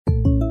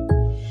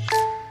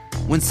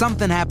When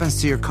something happens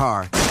to your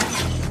car,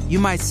 you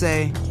might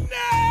say,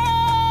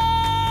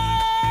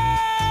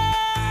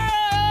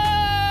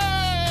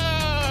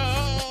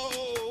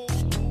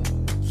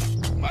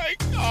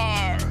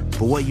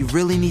 but what you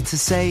really need to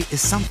say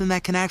is something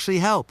that can actually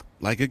help.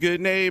 Like a good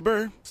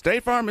neighbor,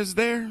 State Farm is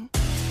there.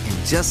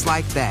 And just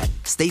like that,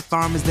 State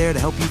Farm is there to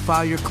help you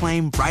file your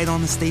claim right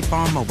on the State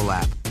Farm mobile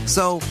app.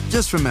 So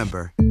just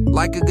remember,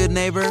 like a good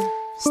neighbor,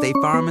 State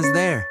Farm is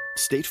there.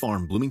 State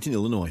Farm, Bloomington,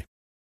 Illinois.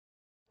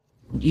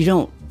 You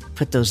don't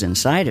put those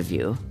inside of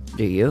you,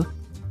 do you?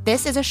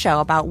 This is a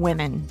show about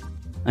women.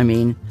 I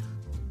mean,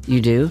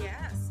 you do?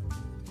 Yes.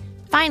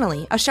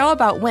 Finally, a show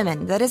about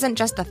women that isn't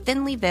just a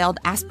thinly veiled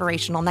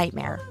aspirational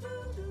nightmare.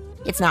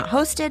 It's not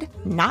hosted,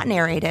 not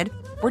narrated.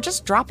 We're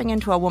just dropping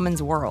into a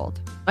woman's world.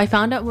 I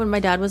found out when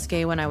my dad was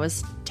gay when I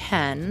was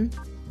 10.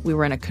 We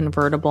were in a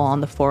convertible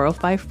on the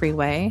 405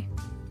 freeway,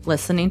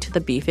 listening to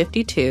the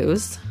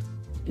B-52s.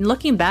 And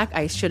looking back,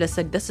 I should have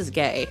said, this is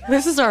gay.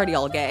 This is already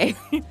all gay.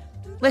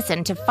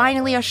 Listen to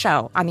Finally a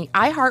Show on the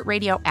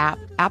iHeartRadio app,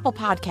 Apple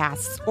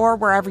Podcasts, or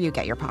wherever you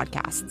get your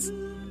podcasts.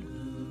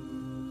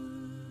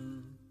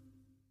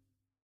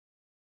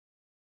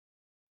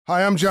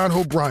 Hi, I'm John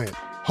Hope Bryant,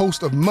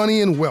 host of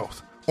Money and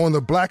Wealth on the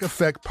Black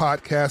Effect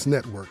Podcast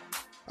Network.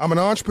 I'm an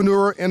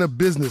entrepreneur and a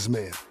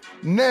businessman.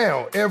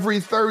 Now, every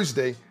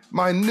Thursday,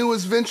 my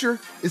newest venture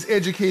is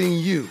educating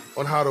you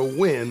on how to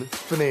win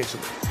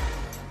financially.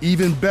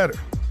 Even better,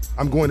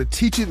 I'm going to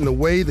teach it in a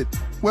way that,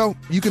 well,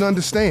 you can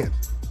understand.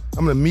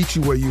 I'm going to meet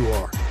you where you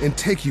are and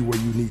take you where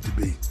you need to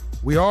be.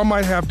 We all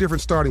might have different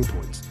starting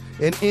points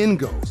and end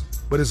goals,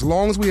 but as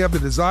long as we have the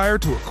desire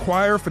to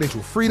acquire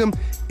financial freedom,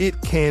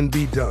 it can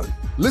be done.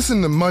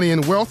 Listen to Money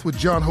and Wealth with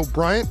John Hope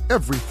Bryant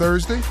every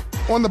Thursday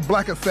on the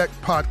Black Effect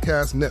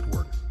Podcast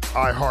Network,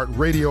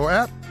 iHeartRadio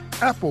app,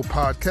 Apple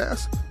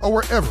Podcasts, or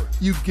wherever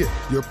you get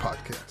your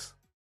podcasts.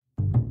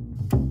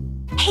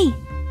 Hey,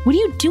 what are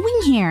you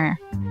doing here?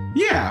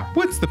 Yeah,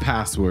 what's the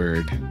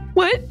password?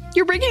 What?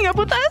 You're breaking up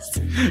with us?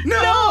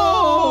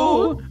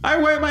 No! I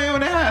wipe my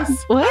own ass.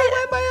 What?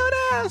 I wipe my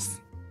own ass.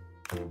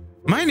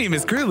 My name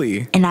is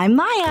Curly. And I'm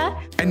Maya.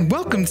 And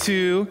welcome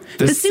to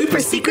the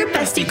Super Secret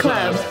Bestie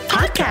Club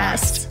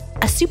podcast.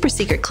 A super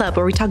secret club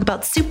where we talk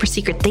about super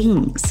secret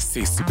things.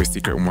 Say super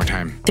secret one more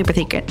time. Super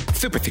secret.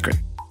 Super secret.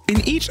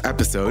 In each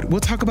episode, we'll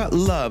talk about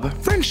love,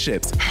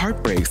 friendships,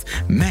 heartbreaks,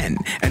 men,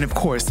 and of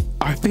course,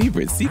 our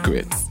favorite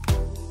secrets.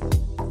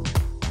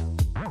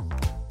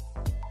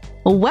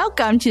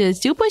 Welcome to the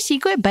Super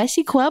Secret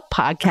Bestie Club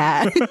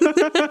podcast.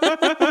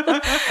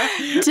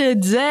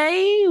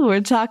 Today, we're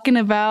talking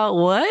about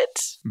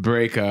what?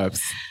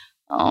 Breakups.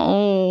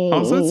 Oh.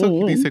 Also, it's so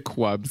cute. They said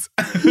quubs.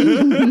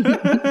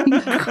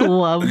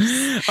 Clubs.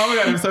 Oh my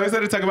God, I'm so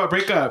excited to talk about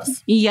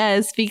breakups.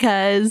 Yes,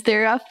 because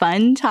they're a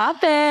fun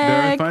topic.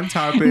 They're a fun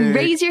topic.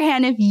 Raise your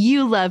hand if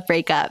you love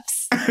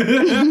breakups.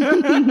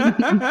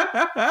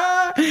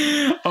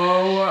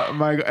 Oh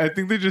my God. I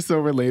think they're just so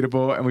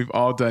relatable and we've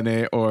all done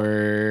it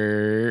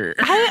or...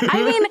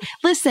 I mean,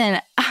 listen,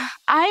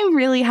 I'm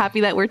really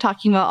happy that we're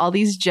talking about all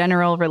these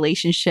general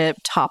relationship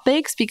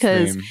topics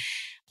because... Same.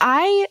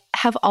 I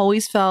have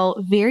always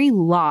felt very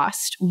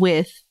lost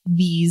with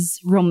these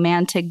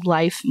romantic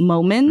life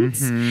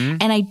moments,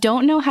 and I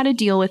don't know how to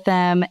deal with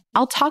them.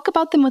 I'll talk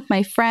about them with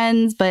my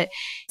friends, but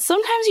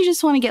sometimes you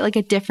just want to get like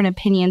a different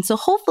opinion. So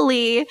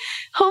hopefully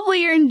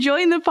you're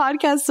enjoying the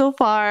podcast so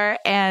far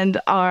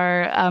and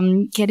are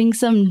getting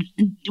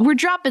we're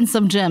dropping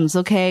some gems,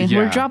 okay? Yeah.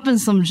 We're dropping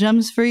some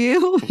gems for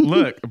you.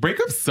 Look,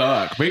 breakups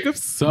suck. Breakups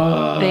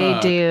suck. They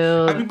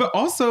do. I mean, but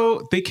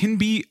also they can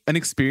be an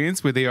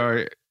experience where they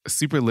are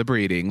super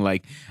liberating.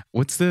 Like,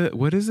 what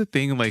is the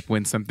thing like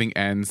when something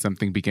ends,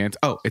 something begins?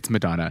 Oh, it's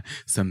Madonna.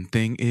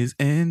 Something is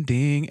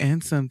ending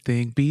and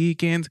something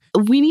begins.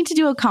 We need to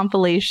do a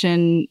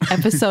compilation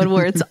episode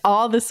where it's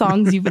all the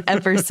songs you've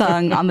ever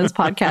sung on this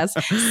podcast.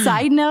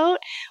 Side note,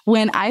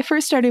 when I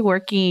first started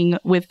working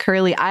with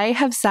Curly, I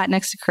have sat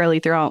next to Curly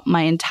throughout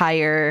my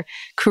entire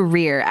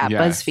career at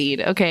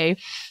BuzzFeed. Okay.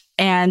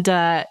 And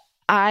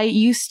I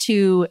used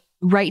to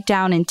write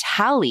down and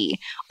tally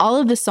all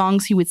of the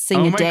songs he would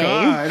sing a day.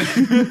 God.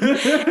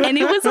 And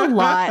it was a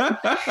lot.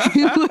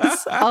 It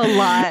was a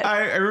lot.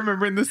 I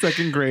remember in the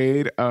second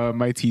grade,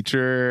 my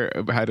teacher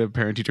had a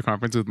parent-teacher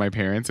conference with my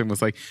parents and was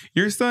like,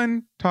 your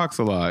son talks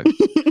a lot.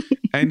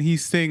 And he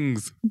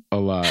sings a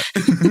lot.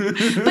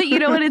 But you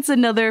know what? It's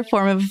another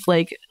form of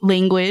like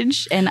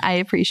language and I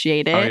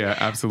appreciate it. Oh yeah,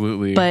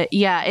 absolutely. But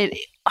yeah,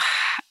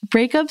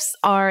 breakups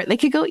they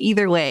could go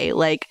either way.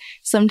 Like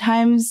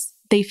sometimes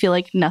they feel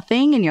like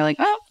nothing and you're like,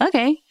 oh,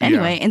 okay.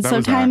 Anyway, and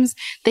sometimes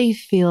they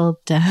feel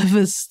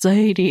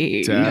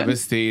devastating.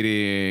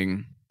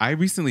 Devastating. I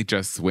recently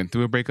just went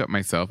through a breakup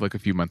myself like a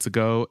few months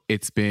ago.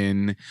 It's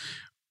been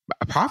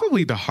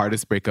probably the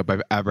hardest breakup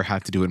I've ever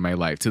had to do in my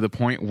life, to the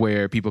point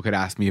where people could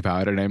ask me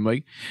about it and I'm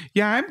like,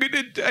 yeah, I'm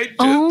gonna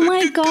oh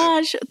my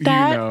gosh,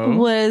 that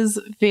was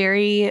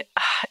very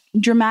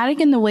dramatic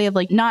in the way of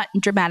like not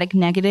dramatic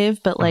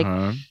negative, but like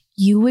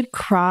You would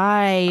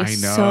cry I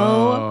know.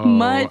 so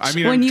much I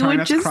mean, when I'm you trying would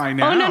not to just cry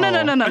now. Oh no.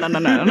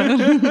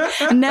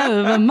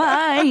 Never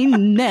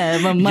mind.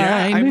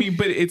 Yeah, I mean,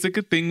 but it's like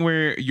a thing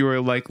where you're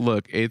like,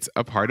 look, it's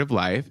a part of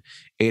life.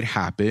 It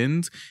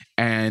happens.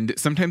 And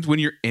sometimes when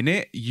you're in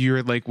it,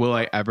 you're like, will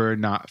I ever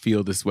not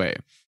feel this way?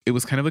 It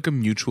was kind of like a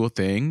mutual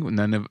thing.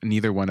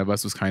 Neither one of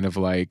us was kind of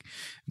like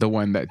the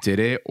one that did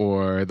it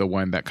or the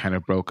one that kind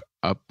of broke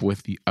up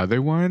with the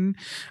other one.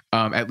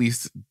 At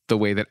least the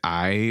way that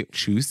I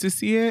choose to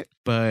see it.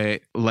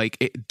 But like,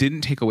 it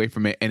didn't take away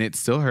from it, and it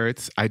still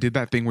hurts. I did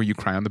that thing where you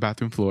cry on the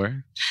bathroom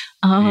floor.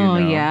 Oh,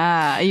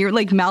 yeah. You're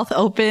like mouth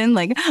open,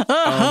 like, Oh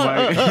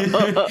my.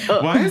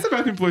 Why is the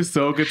bathroom floor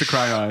so good to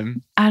cry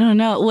on? I don't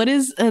know. What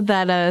is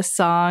that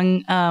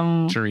song?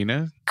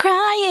 Sharina?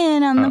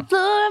 Crying on the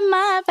floor of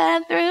my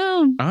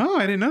bathroom. Oh,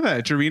 I didn't know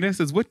that. Sharina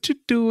says, what you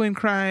doing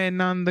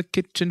crying on the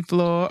kitchen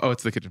floor? Oh,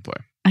 it's the kitchen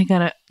floor. I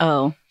gotta,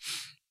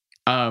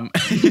 not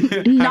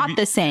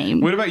the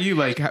same. What about you?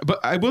 Like, but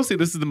I will say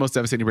this is the most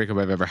devastating breakup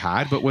I've ever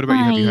had. But what about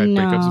you? Have you had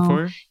breakups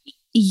before?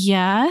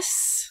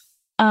 Yes.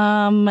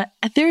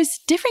 There's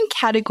different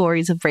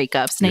categories of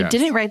breakups, and I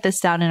didn't write this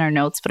down in our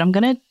notes, but I'm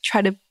gonna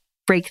try to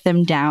break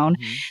them down.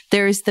 Mm-hmm.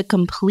 There's the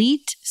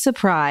complete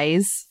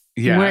surprise.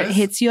 Yes. Where it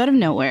hits you out of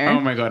nowhere. Oh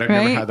my God, I've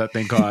never had that,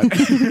 thank God.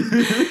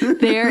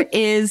 There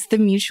is the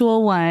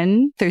mutual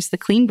one. There's the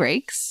clean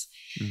breaks.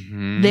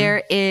 Mm-hmm.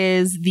 There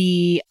is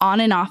the on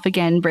and off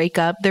again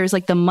breakup. There's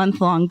like the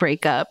month-long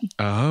breakup.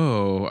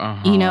 Oh,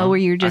 uh-huh. You know, where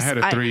you're just... I had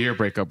a 3-year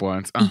breakup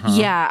once. Uh-huh.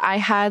 Yeah, I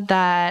had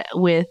that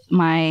with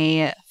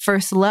my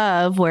first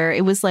love where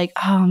it was like,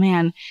 oh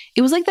man,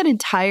 it was like that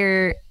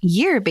entire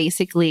year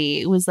basically.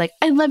 It was like,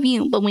 I love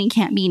you, but we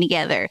can't be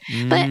together.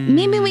 But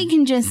maybe we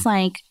can just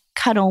like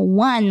cuddle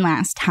one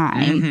last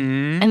time.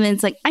 Mm-hmm. And then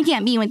it's like, I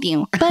can't be with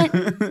you, but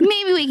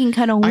maybe we can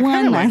cuddle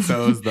one last time.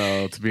 I like those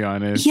though, to be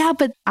honest. Yeah,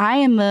 but I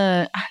am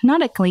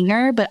not a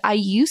clinger, but I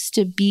used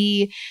to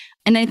be,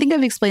 and I think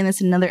I've explained this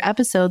in another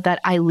episode, that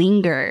I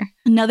linger.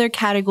 Another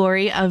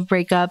category of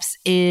breakups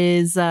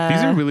is... These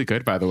are really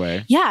good, by the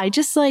way. Yeah, I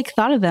just like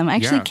thought of them. I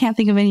actually can't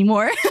think of any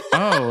more.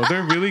 Oh,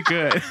 they're really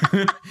good.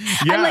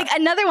 Yeah. And like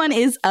another one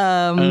is...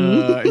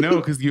 no,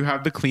 because you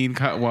have the clean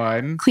cut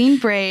one. Clean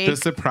break. The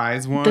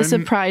surprise one. The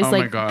surprise, oh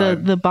like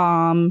the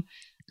bomb.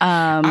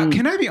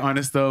 Can I be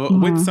honest though?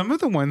 With some of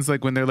the ones,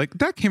 like when they're like,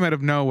 that came out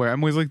of nowhere,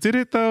 I'm always like, did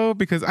it though?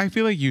 Because I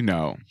feel like you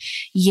know.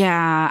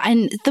 Yeah.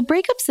 And the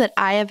breakups that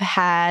I have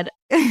had,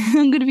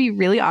 I'm going to be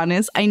really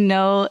honest. I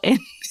know in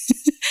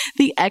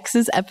the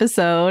exes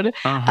episode,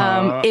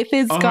 if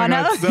it's gone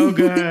out. So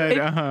good.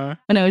 Uh-huh.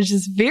 When I was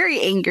just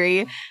very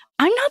angry.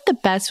 I'm not the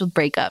best with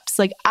breakups.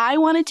 Like, I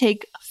want to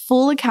take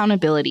full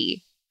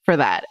accountability for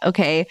that.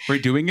 Okay. For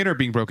doing it or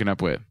being broken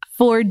up with?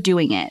 For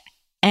doing it.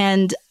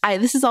 And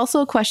this is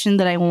also a question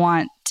that I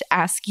want to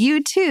ask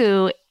you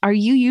too. Are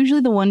you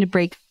usually the one to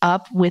break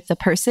up with the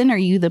person? Or are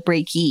you the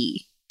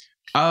breakee?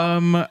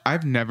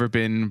 I've never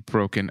been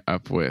broken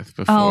up with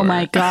before. Oh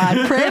my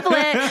God.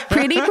 Privilege.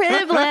 Pretty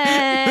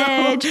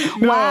privilege.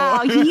 No.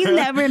 Wow. He's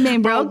never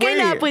been broken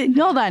up with.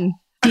 Hold on.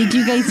 Did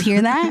you guys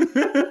hear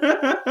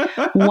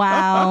that?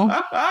 Wow.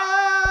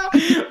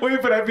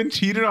 Wait, but I've been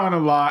cheated on a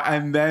lot,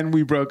 and then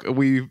we broke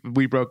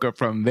up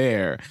from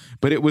there.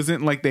 But it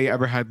wasn't like they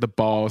ever had the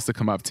balls to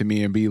come up to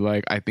me and be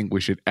like, I think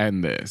we should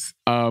end this.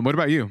 What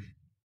about you?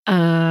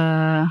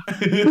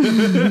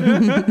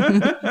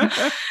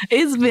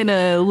 It's been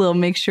a little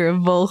mixture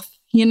of both,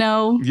 you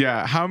know?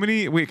 Yeah.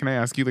 Can I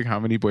ask you like how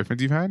many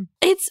boyfriends you've had?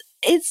 It's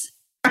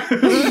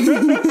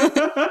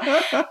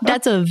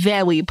That's a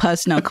very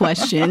personal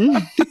question.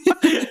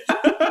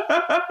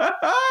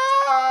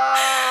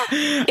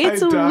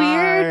 It's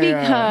weird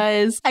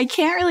because I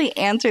can't really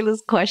answer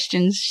this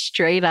question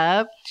straight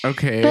up.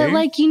 Okay. But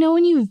like, you know,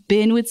 when you've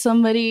been with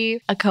somebody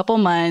a couple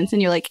months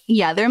and you're like,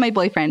 yeah, they're my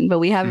boyfriend, but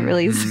we haven't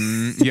really...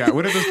 Yeah,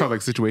 what are those called?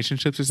 Like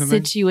situationships or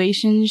something?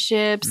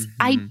 Situationships.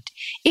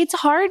 It's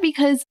hard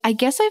because I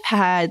guess I've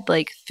had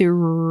like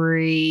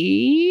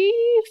 3,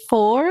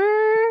 4...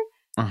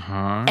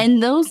 Uh-huh.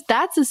 And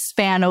that's a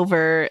span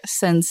over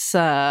since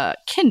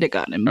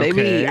kindergarten, baby.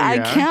 Okay, I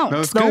count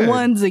the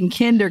ones in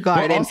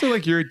kindergarten. Well, also,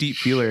 like, you're a deep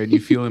feeler and you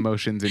feel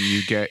emotions and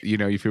you get,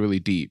 you feel really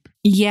deep.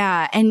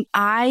 Yeah. And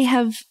I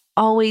have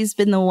always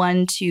been the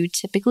one to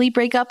typically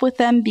break up with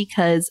them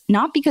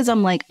not because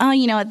I'm like, oh,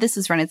 you know what, this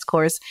has run its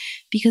course,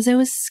 because I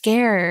was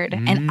scared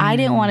and I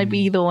didn't want to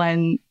be the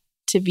one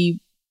to be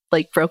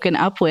like broken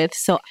up with.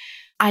 So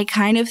I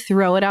kind of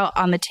throw it out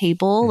on the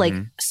table. Like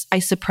I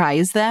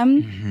surprise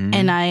them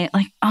and I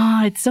like,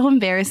 oh, it's so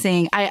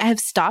embarrassing. I have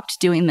stopped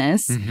doing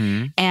this.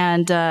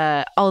 And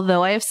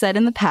although I have said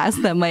in the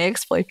past that my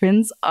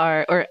ex-boyfriends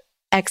or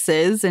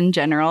exes in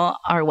general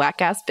are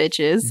whack-ass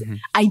bitches,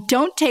 I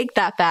don't take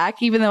that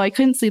back, even though I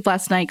couldn't sleep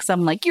last night because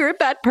I'm like, you're a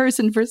bad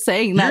person for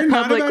saying that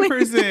publicly. You're not a bad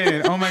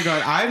person. Oh my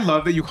God. I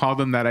love that you called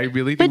them that. I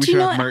really think we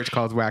should have merch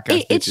called whack-ass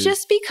bitches. It's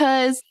just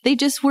because they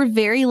just were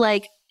very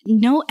like,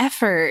 no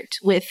effort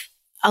with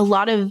a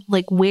lot of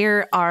like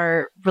where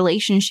our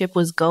relationship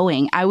was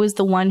going. I was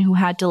the one who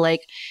had to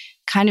like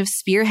kind of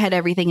spearhead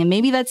everything. And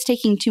maybe that's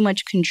taking too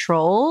much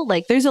control.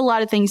 Like there's a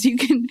lot of things you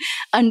can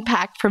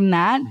unpack from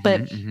that.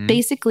 But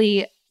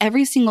basically,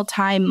 every single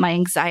time my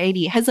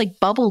anxiety has like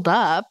bubbled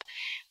up,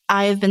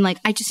 I've been like,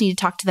 I just need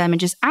to talk to them and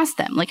just ask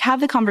them, like have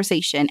the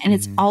conversation. And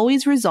it's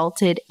always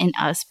resulted in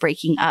us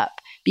breaking up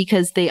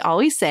because they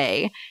always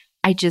say,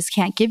 I just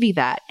can't give you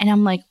that. And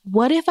I'm like,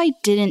 what if I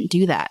didn't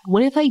do that?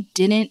 What if I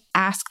didn't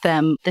ask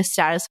them the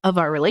status of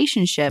our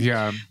relationship?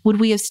 Yeah.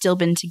 Would we have still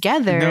been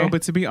together? No,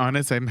 but to be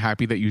honest, I'm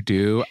happy that you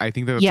do. I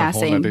think that's a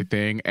whole other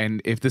thing.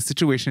 And if the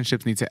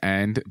situationships need to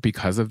end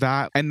because of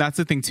that, and that's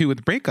the thing too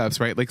with breakups,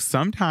 right? Like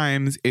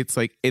sometimes it's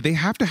like they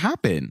have to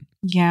happen.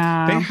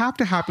 Yeah. They have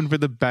to happen for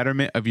the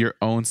betterment of your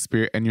own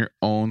spirit and your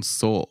own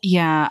soul.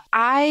 Yeah.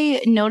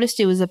 I noticed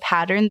it was a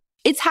pattern.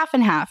 It's half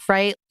and half,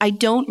 right? I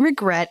don't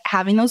regret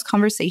having those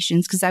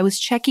conversations because I was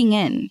checking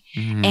in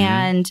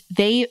and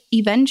they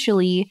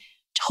eventually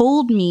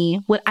told me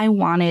what I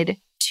wanted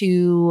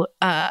to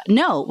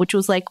know, which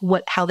was like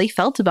how they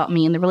felt about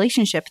me in the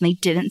relationship, and they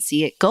didn't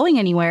see it going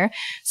anywhere.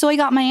 So I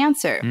got my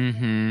answer.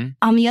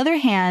 On the other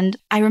hand,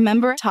 I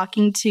remember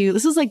talking to,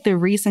 this was like the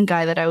recent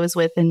guy that I was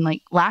with in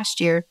like last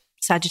year,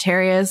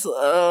 Sagittarius.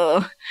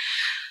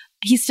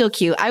 He's still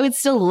cute. I would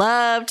still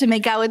love to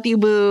make out with you,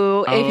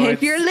 boo.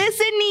 If you're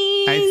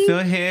listening. I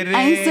still hit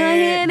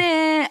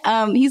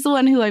it. He's the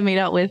one who I made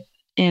out with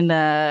in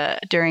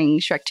during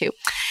Shrek 2.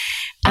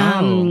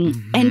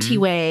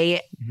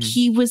 Anyway,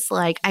 he was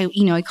like,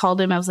 I called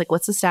him. I was like,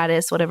 what's the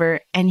status? Whatever.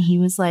 And he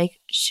was like,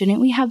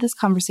 shouldn't we have this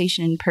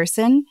conversation in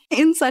person?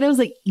 Inside, I was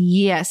like,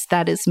 yes,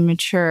 that is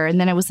mature. And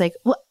then I was like,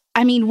 well,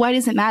 I mean, why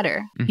does it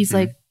matter? He's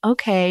like,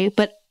 okay,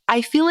 but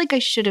I feel like I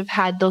should have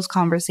had those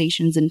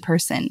conversations in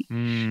person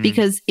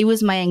because it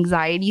was my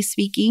anxiety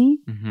speaking.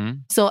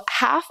 So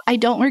half, I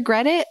don't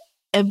regret it.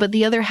 But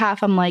the other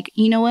half, I'm like,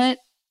 you know what?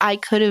 I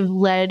could have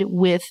led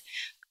with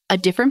a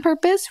different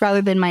purpose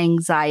rather than my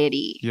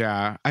anxiety.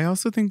 Yeah. I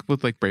also think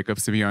with like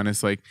breakups, to be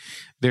honest, like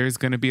there's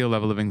going to be a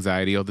level of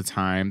anxiety all the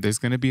time. There's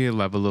going to be a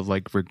level of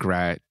like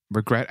regret.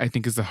 Regret, I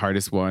think, is the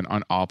hardest one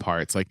on all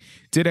parts. Like,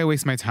 did I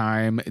waste my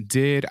time?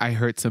 Did I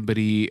hurt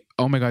somebody?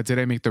 Oh my God, did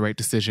I make the right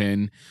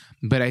decision?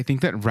 But I think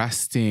that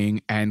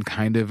resting and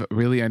kind of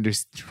really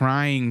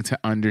trying to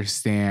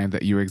understand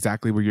that you're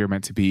exactly where you're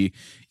meant to be,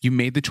 you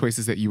made the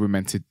choices that you were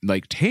meant to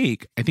like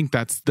take. I think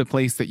that's the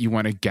place that you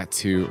want to get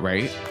to,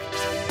 right?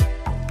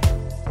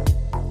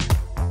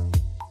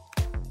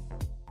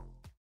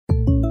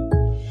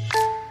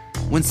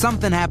 When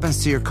something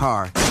happens to your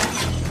car,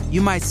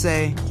 you might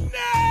say,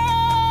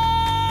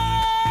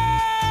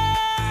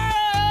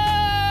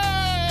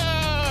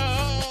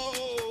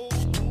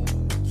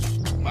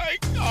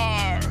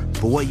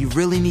 but what you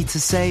really need to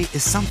say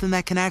is something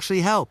that can actually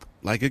help.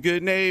 Like a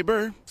good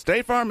neighbor,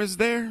 State Farm is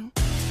there.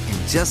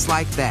 And just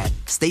like that,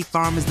 State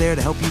Farm is there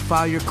to help you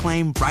file your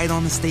claim right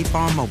on the State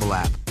Farm mobile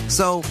app.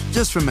 So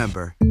just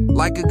remember,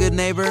 like a good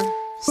neighbor,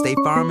 State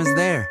Farm is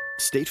there.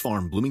 State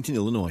Farm, Bloomington,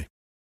 Illinois.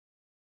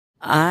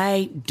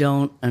 I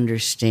don't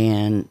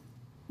understand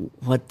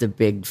what the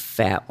big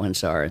fat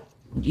ones are.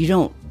 You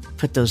don't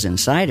put those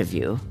inside of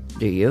you,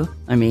 do you?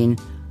 I mean,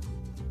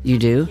 you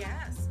do?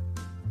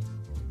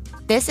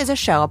 This is a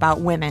show about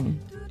women.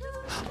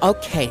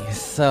 Okay,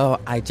 so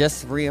I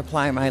just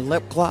reapplied my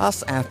lip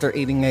gloss after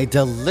eating a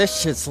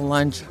delicious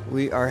lunch.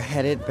 We are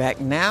headed back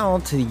now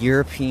to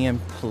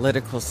European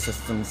Political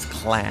Systems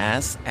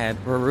class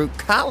at Baruch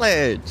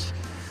College.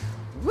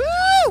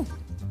 Woo!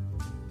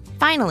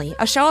 Finally,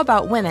 a show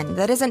about women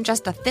that isn't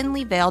just a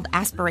thinly veiled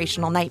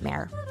aspirational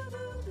nightmare.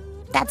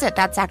 That's it.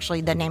 That's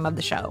actually the name of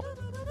the show.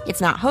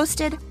 It's not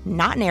hosted,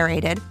 not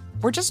narrated.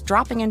 We're just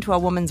dropping into a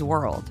woman's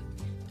world.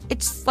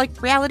 It's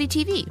like reality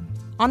TV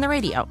on the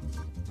radio.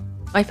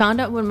 I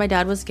found out when my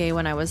dad was gay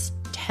when I was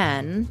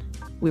 10.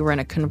 We were in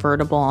a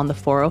convertible on the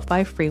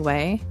 405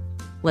 freeway,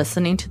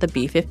 listening to the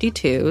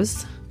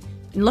B-52s.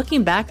 And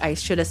looking back, I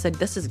should have said,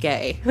 this is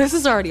gay. This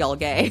is already all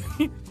gay.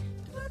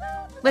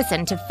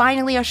 Listen to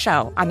Finally a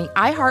Show on the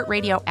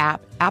iHeartRadio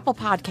app, Apple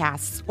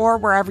Podcasts, or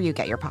wherever you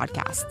get your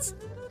podcasts.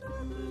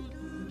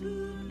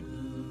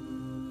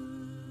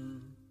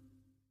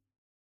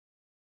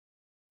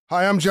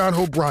 Hi, I'm John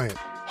Hope Bryant,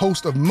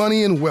 host of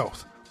Money and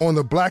Wealth on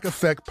the Black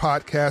Effect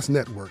Podcast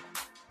Network.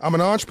 I'm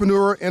an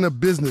entrepreneur and a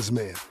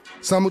businessman.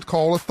 Some would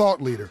call a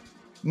thought leader.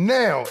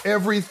 Now,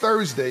 every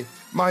Thursday,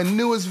 my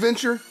newest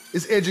venture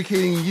is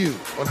educating you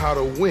on how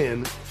to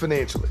win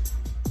financially.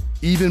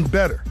 Even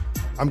better,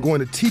 I'm going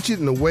to teach it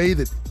in a way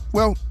that,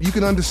 well, you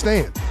can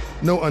understand.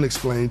 No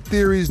unexplained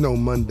theories, no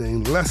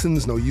mundane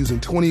lessons, no using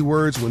 20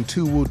 words when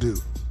 2 will do.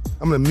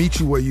 I'm going to meet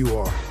you where you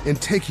are and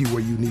take you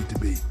where you need to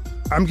be.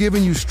 I'm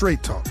giving you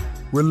straight talk,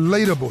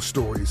 relatable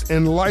stories,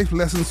 and life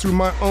lessons through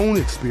my own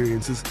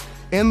experiences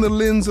and the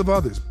lens of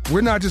others.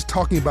 We're not just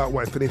talking about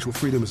why financial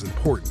freedom is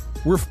important.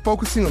 We're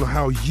focusing on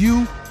how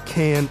you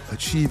can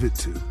achieve it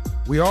too.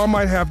 We all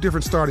might have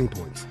different starting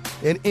points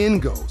and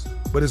end goals,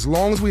 but as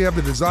long as we have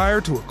the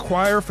desire to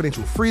acquire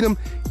financial freedom,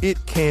 it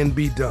can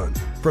be done.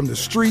 From the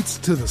streets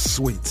to the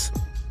suites.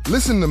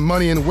 Listen to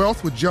Money and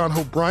Wealth with John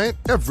Hope Bryant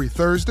every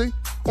Thursday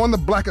on the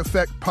Black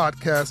Effect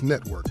Podcast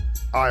Network,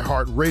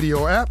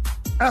 iHeartRadio app,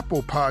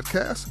 Apple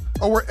Podcasts,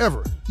 or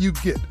wherever you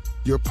get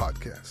your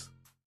podcasts.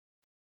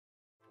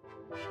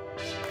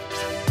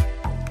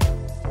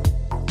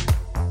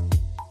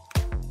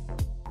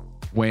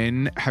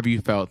 When have you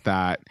felt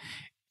that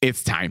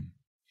it's time?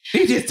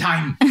 It is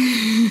time. Do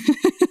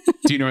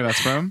you know where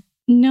that's from?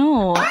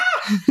 No.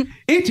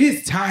 It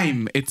is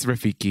time. It's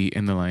Rafiki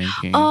in The Lion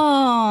King.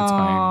 Oh. It's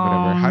fine.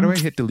 Whatever. How do I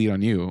hit delete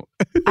on you?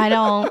 I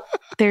don't.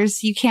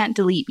 You can't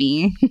delete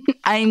me.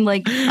 I'm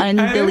like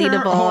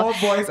undeletable. Her whole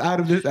voice out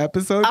of this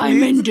episode, please.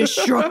 I'm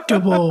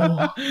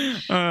indestructible.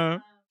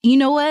 You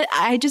know what?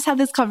 I just had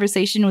this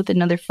conversation with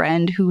another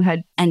friend who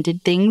had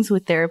ended things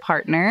with their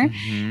partner.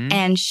 Mm-hmm.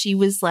 And she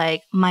was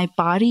like, my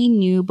body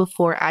knew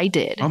before I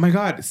did. Oh my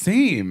God.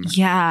 Same.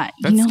 Yeah.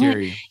 That's you know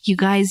scary. What? You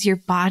guys, your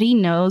body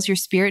knows, your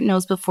spirit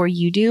knows before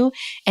you do.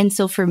 And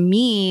so for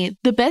me,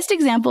 the best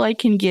example I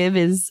can give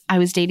is I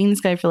was dating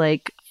this guy for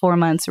like 4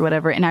 months or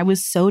whatever. And I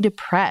was so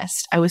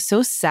depressed. I was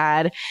so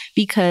sad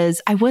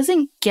because I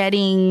wasn't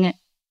getting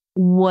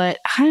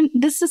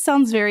this just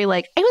sounds very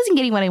like I wasn't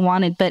getting what I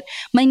wanted, but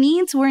my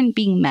needs weren't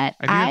being met.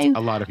 I think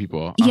that's a lot of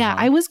people. Yeah,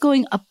 I was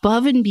going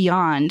above and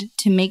beyond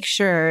to make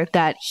sure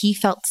that he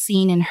felt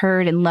seen and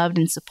heard and loved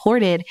and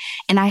supported.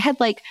 And I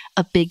had like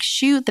a big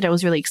shoot that I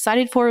was really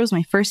excited for. It was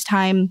my first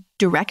time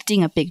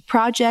directing a big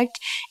project.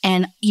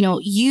 And,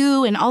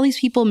 you and all these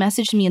people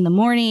messaged me in the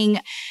morning,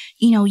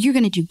 you're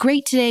going to do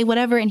great today,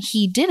 whatever. And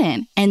he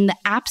didn't. And the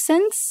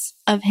absence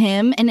of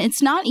him, and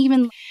it's not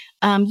even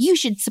you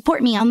should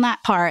support me on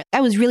that part.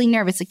 I was really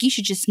nervous. Like, you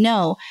should just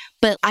know.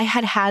 But I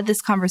had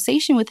this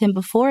conversation with him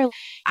before.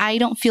 I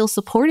don't feel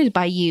supported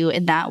by you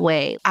in that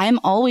way. I'm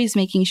always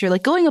making sure,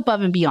 like, going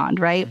above and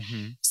beyond, right?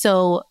 Mm-hmm.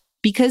 So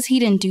because he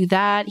didn't do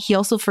that, he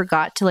also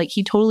forgot to,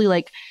 he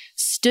totally,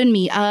 stood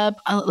me up.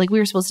 We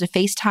were supposed to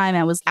FaceTime.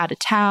 I was out of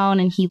town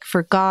and he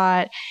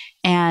forgot.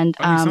 And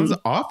it sounds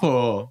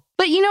awful.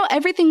 But,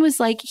 everything was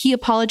he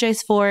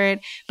apologized for it,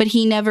 but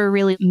he never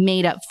really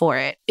made up for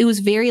it. It was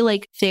very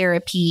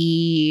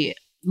therapy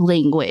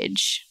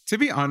language. To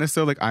be honest,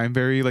 though, I'm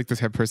very the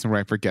type of person where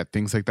I forget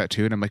things like that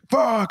too. And I'm like,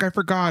 fuck, I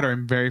forgot. Or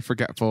I'm very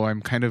forgetful.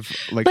 I'm kind of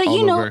but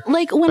all over.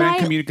 When I'm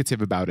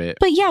communicative about it.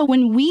 But yeah,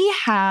 when we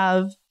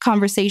have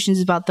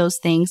conversations about those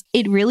things,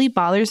 it really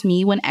bothers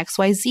me when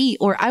XYZ,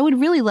 or I would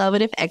really love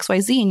it if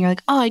XYZ. And you're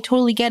like, oh, I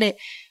totally get it.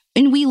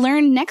 And we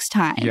learn next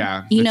time.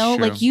 Yeah.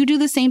 True. You do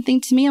the same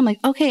thing to me. I'm like,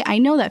 okay, I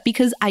know that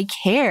because I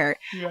care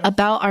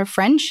about our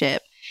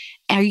friendship.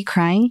 Are you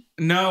crying?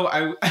 No,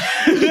 I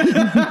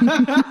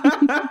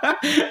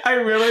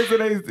realized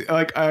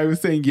that I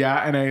was saying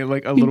yeah, and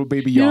a little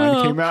baby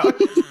yawn came out.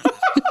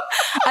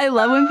 I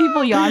love when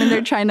people yawn and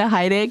they're trying to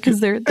hide it because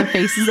they're the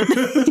faces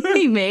that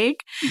they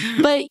make.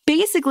 But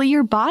basically,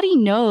 your body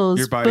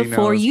knows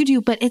before you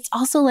do. But it's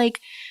also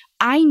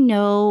I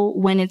know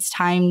when it's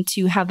time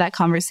to have that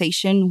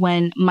conversation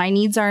when my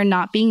needs are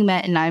not being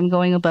met and I'm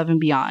going above and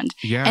beyond.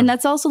 Yeah. And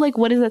that's also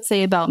what does that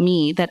say about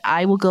me? That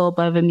I will go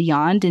above and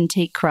beyond and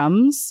take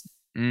crumbs?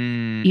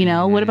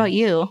 Mm-hmm. What about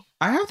you?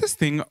 I have this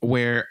thing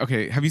where,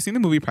 okay, have you seen the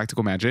movie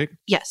Practical Magic?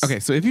 Yes.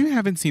 Okay, so if you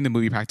haven't seen the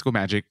movie Practical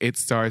Magic, it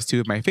stars two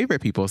of my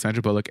favorite people,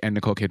 Sandra Bullock and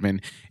Nicole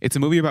Kidman. It's a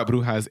movie about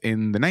brujas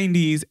in the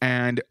 90s,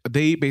 and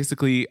they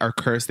basically are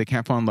cursed. They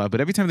can't fall in love, but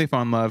every time they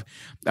fall in love,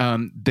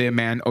 the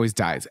man always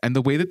dies. And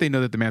the way that they know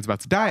that the man's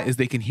about to die is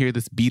they can hear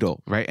this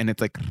beetle, right? And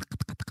it's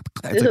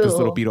this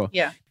little beetle.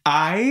 Yeah.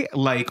 I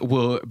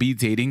will be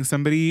dating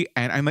somebody,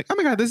 and I'm like, oh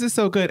my God, this is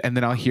so good. And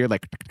then I'll hear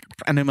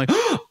and I'm like,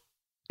 oh,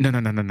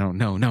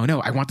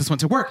 no, I want this one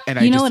to work. And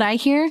know what I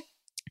hear?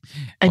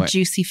 A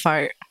juicy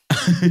fart. I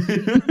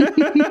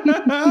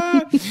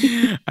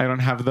don't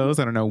have those.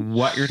 I don't know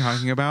what you're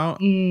talking about.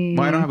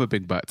 Well, I don't have a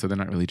big butt, so they're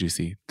not really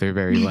juicy. They're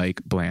very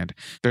bland.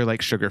 They're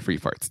sugar-free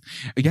farts.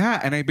 Yeah,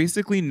 and I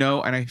basically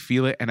know and I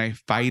feel it and I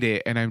fight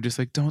it and I'm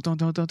just don't,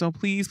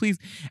 please.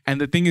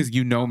 And the thing is,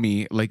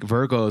 me,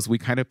 Virgos, we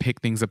kind of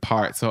pick things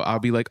apart. So I'll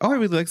be like, oh, I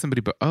really like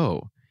somebody, but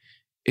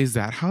is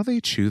that how they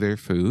chew their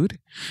food?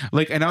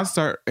 And I'll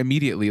start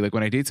immediately.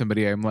 When I date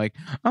somebody, I'm like,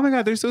 oh my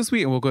God, they're so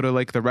sweet. And we'll go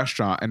to the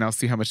restaurant and I'll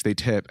see how much they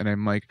tip. And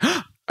I'm like,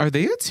 are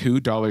they a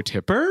 $2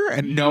 tipper?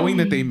 And knowing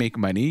that they make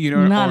money,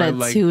 not a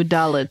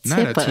 $2 tipper. Not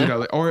a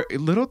 $2. Or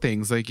little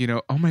things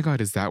oh my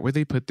God, is that where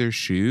they put their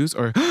shoes?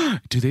 Or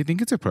do they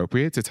think it's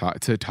appropriate to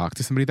talk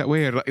to somebody that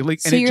way?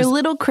 So you're a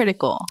little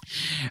critical.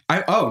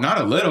 Not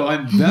a little.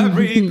 I'm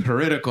very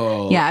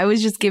critical. Yeah, I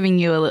was just giving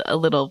you a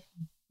little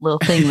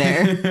thing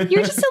there.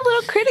 You're just a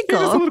little critical.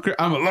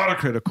 I'm a lot of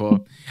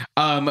critical.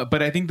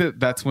 But I think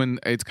that's when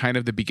it's kind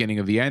of the beginning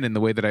of the end. And the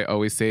way that I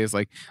always say is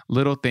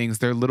little things,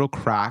 they're little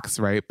cracks,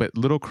 right? But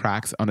little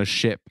cracks on a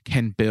ship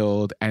can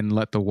build and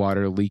let the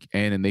water leak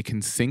in, and they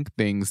can sink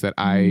things that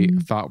I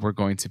thought were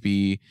going to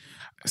be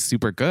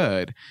super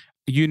good.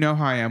 You know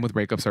how I am with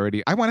breakups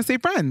already. I want to stay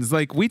friends.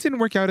 We didn't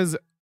work out as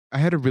I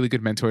had a really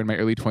good mentor in my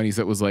early 20s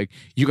that was like,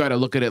 you got to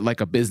look at it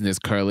like a business,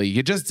 Curly.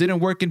 You just didn't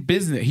work in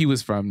business. He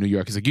was from New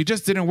York. He's like, you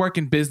just didn't work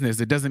in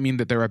business. It doesn't mean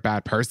that they're a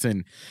bad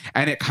person.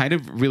 And it kind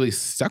of really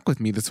stuck with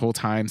me this whole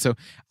time. So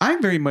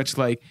I'm very much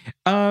like,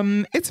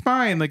 it's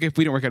fine. Like if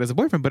we don't work out as a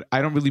boyfriend, but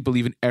I don't really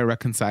believe in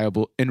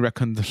irreconcilable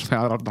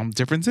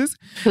differences.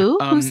 Who?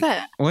 Who's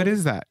that? What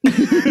is that?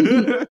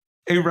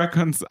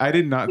 I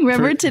did not.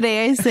 Remember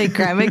today I said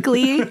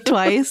grammatically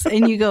twice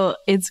and you go,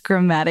 it's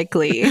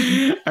grammatically.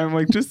 I'm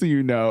like, just so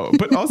you know.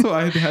 But also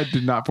I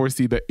did not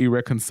foresee that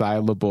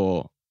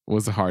irreconcilable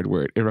was a hard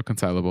word.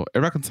 Irreconcilable.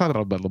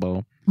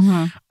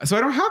 Mm-hmm. So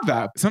I don't have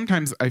that.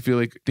 Sometimes I feel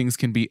like things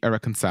can be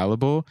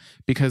irreconcilable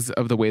because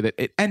of the way that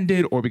it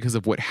ended or because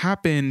of what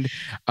happened.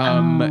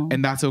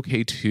 And that's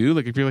okay too.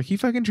 Like if you're like, he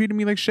fucking treated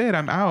me like shit,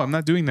 I'm out. I'm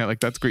not doing that. Like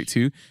that's great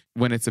too.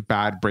 When it's a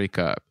bad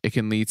breakup, it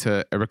can lead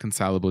to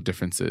irreconcilable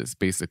differences,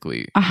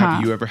 basically.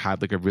 Have you ever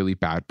had like a really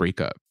bad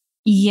breakup?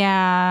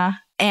 Yeah.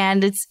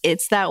 And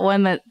it's that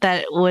one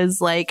that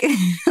was like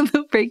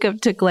the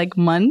breakup took like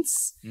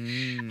months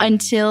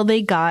until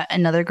they got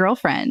another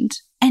girlfriend.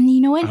 And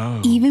you know what?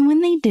 Oh. Even when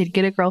they did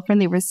get a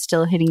girlfriend, they were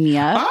still hitting me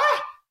up.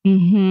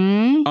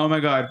 Mm-hmm. Oh my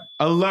God.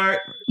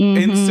 Alert.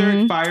 Mm-hmm.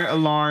 Insert fire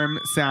alarm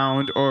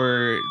sound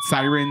or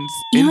sirens.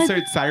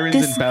 Insert sirens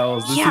and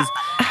bells. This is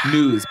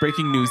news.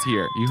 Breaking news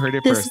here. You heard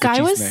it first. This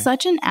guy was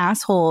such an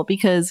asshole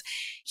because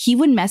he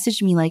would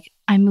message me like,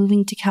 I'm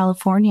moving to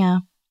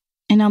California.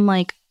 And I'm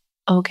like,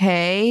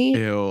 okay.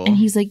 Ew. And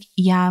he's like,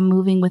 yeah, I'm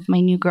moving with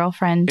my new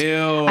girlfriend.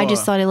 Ew. I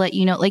just thought I'd let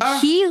you know. Like I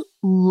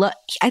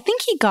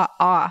think he got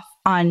off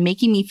on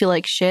making me feel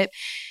like shit.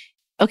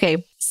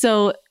 Okay.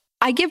 So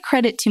I give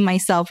credit to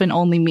myself and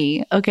only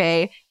me.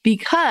 Okay.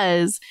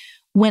 Because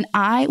when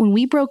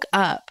we broke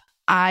up,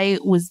 I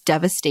was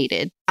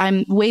devastated.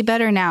 I'm way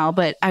better now,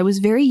 but I was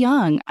very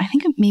young. I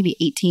think I'm maybe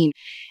 18.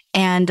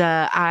 And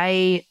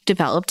I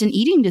developed an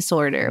eating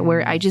disorder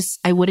where I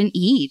wouldn't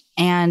eat.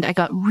 And I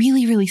got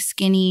really, really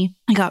skinny.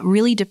 I got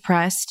really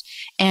depressed.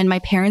 And my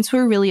parents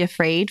were really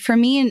afraid for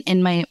me.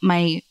 And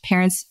my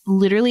parents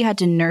literally had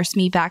to nurse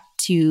me back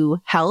to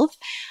health.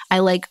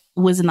 I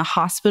was in the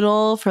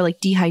hospital for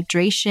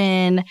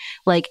dehydration.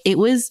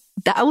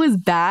 That was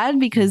bad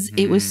because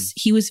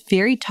he was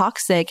very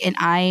toxic and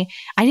I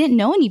didn't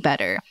know any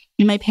better.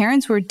 And my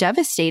parents were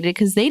devastated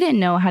because they didn't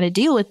know how to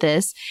deal with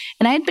this.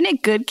 And I had been a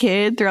good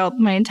kid throughout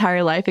my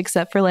entire life,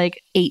 except for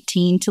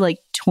 18 to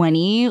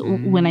 20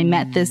 when I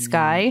met this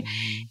guy.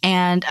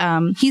 And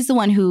he's the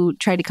one who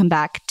tried to come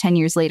back 10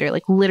 years later,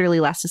 literally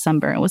last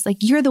December, and was like,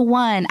 you're the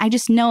one. I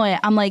just know it.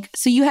 I'm like,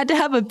 so you had to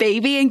have a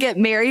baby and get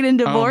married and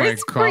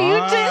divorced for you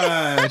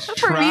to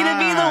for me to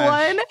be the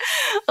one?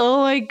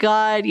 Oh my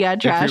God. Yeah,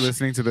 trash. If you're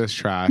listening to this,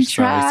 trash.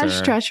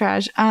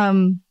 Trash.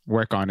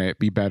 Work on it.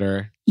 Be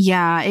better.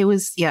 Yeah, it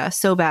was,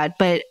 so bad.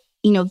 But,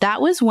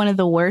 that was one of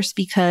the worst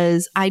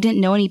because I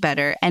didn't know any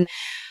better. And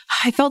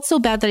I felt so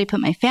bad that I put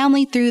my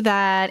family through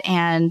that.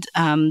 And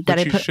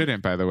you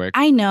shouldn't, by the way.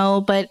 I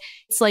know, but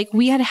it's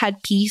we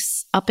had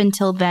peace up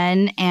until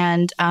then.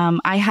 And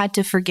I had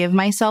to forgive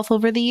myself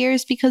over the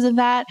years because of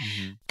that.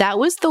 Mm-hmm. That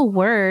was the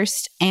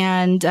worst.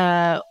 And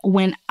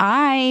when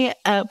I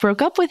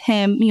broke up with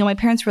him, my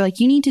parents were like,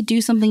 you need to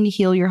do something to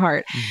heal your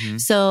heart. Mm-hmm.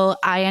 So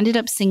I ended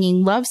up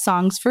singing love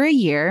songs for a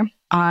year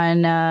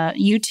on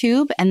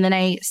YouTube. And then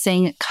I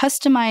sang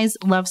customized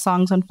love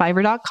songs on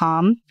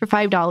Fiverr.com for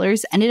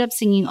 $5. Ended up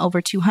singing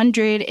over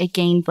 200. It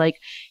gained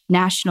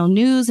national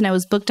news. And I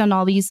was booked on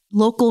all these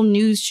local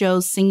news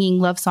shows singing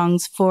love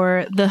songs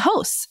for the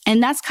hosts.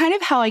 And that's kind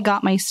of how I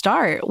got my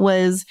start,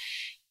 was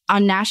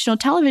on national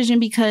television,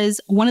 because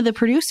one of the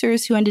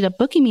producers who ended up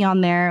booking me on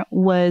there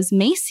was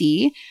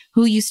Macy,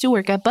 who used to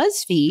work at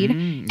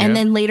BuzzFeed. And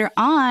then later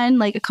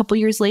on, a couple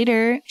years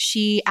later,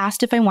 she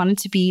asked if I wanted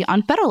to be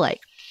on Federal.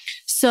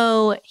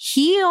 So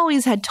he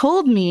always had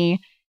told me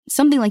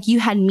something like, you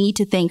had me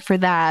to thank for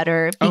that,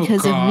 or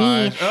because of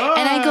me. Oh.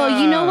 And I go,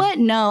 you know what?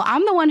 No,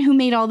 I'm the one who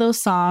made all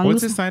those songs.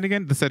 What's his sign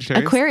again? The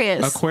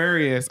Sagittarius?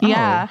 Aquarius. Oh,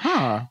 yeah.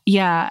 Huh.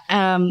 Yeah.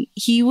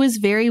 He was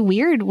very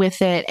weird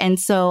with it. And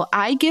so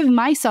I give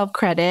myself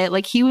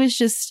credit. He was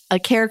just a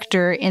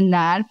character in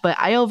that, but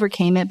I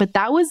overcame it. But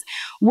that was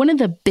one of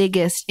the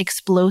biggest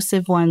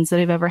explosive ones that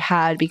I've ever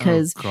had,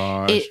 because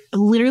it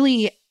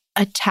literally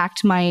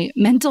attacked my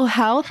mental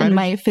health and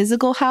my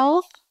physical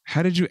health.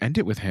 How did you end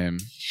it with him?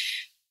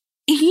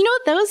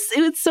 It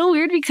was so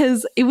weird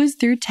because it was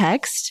through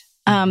text.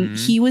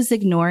 He was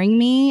ignoring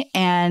me,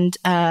 and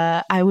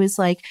I was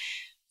like,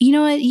 you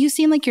know what? You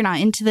seem like you're not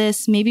into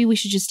this. Maybe we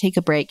should just take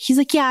a break. He's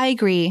like, yeah, I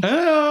agree.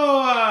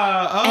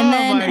 Oh and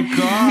then, my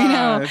God. I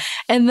know.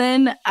 And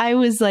then I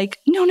was like,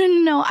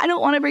 no. I don't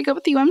want to break up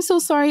with you. I'm so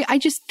sorry.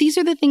 These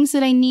are the things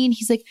that I need.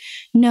 He's like,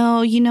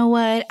 no, you know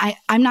what?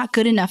 I'm not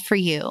good enough for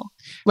you.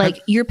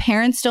 Your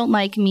parents don't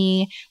like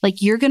me.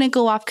 You're going to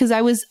go off, because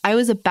I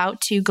was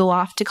about to go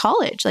off to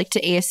college,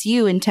 to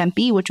ASU in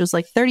Tempe, which was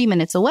 30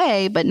 minutes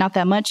away, but not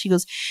that much. He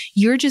goes,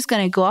 you're just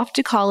going to go off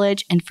to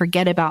college and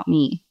forget about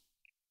me.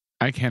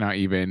 I cannot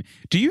even.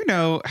 Do you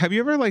know, have you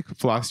ever like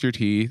flossed your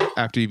teeth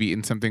after you've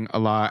eaten something a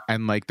lot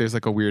and like there's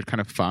like a weird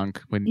kind of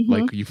funk when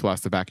like you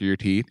floss the back of your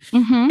teeth?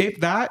 If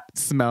that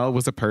smell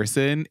was a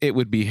person, it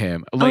would be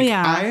him. Like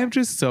I am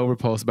just so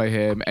repulsed by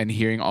him and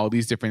hearing all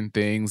these different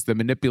things, the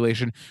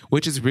manipulation,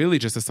 which is really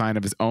just a sign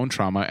of his own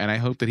trauma. And I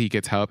hope that he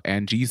gets help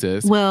and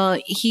Jesus. Well,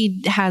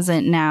 he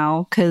hasn't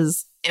now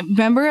because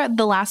remember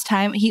the last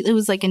time it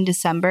was like in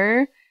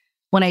December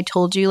when I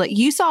told you, like,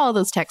 you saw all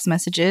those text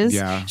messages.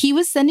 Yeah. He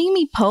was sending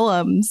me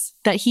poems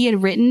that he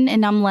had written.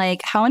 And I'm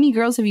like, how many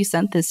girls have you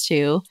sent this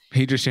to?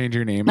 He just changed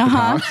your name.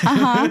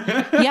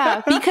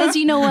 Yeah. Because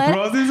you know what?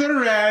 Roses are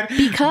red.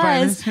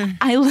 Because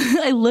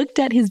I looked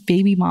at his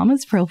baby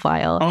mama's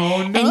profile.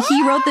 Oh, no. And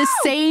he wrote the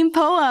same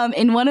poem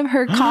in one of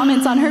her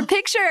comments on her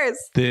pictures.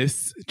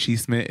 This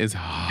chisme is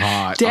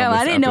hot. Damn,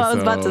 I didn't know I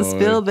was about to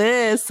spill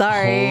this.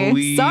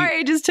 Sorry. Sorry,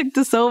 I just took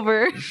this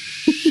over.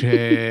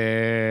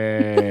 Shit.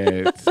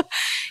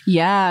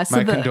 Yeah. So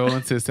my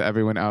condolences to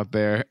everyone out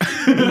there.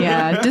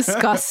 Yeah.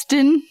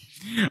 Disgusting.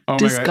 Oh my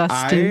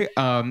Disgusting.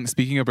 God.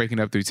 Speaking of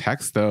breaking up through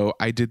text, though,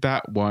 I did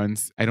that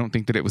once. I don't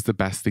think that it was the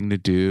best thing to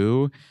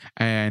do.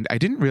 And I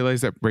didn't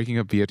realize that breaking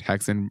up via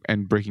text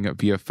and breaking up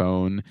via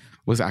phone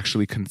was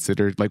actually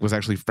considered, like, was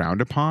actually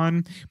frowned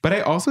upon. But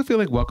I also feel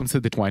like welcome to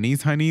the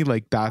 20s, honey.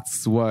 Like,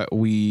 that's what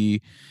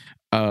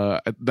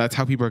that's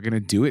how people are going to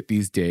do it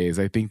these days.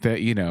 I think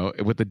that, you know,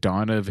 with the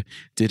dawn of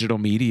digital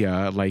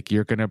media, like,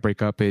 you're going to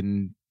break up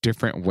in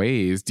different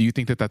ways. Do you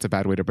think that that's a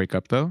bad way to break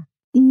up, though?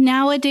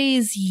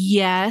 Nowadays,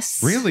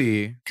 yes.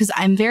 Really? Because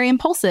I'm very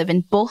impulsive.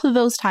 And both of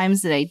those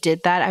times that I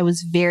did that, I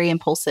was very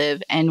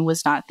impulsive and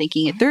was not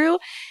thinking it through.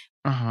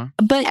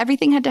 But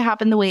everything had to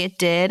happen the way it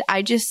did.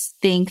 I just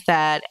think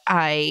that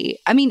I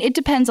mean, it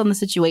depends on the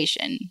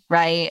situation,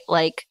 right?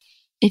 Like,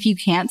 if you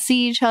can't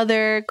see each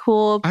other,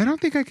 cool. I don't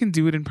think I can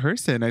do it in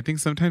person. I think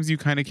sometimes you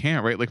kind of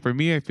can't, right? Like for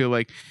me, I feel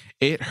like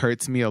it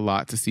hurts me a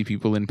lot to see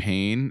people in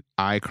pain.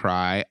 I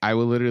cry. I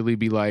will literally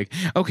be like,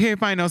 okay,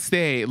 fine, I'll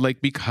stay.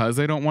 Like, because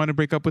I don't want to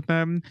break up with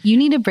them. You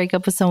need to break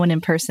up with someone in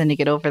person to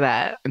get over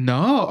that.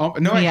 No,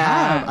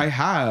 I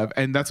have.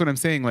 And that's what I'm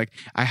saying. Like,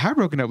 I have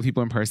broken up with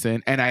people in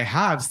person and I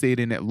have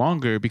stayed in it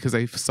longer because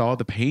I saw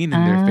the pain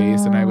in their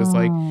face. And I was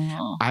like,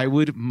 I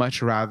would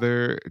much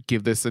rather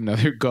give this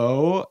another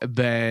go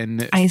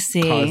than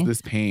cause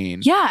this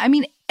pain. Yeah. I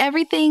mean,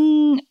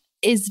 everything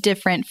is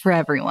different for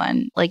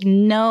everyone. Like,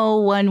 no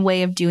one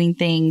way of doing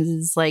things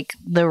is like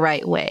the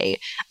right way.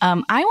 I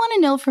want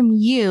to know from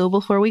you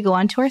before we go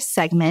on to our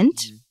segment,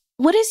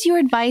 what is your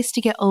advice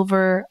to get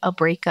over a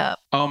breakup?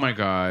 Oh my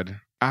God.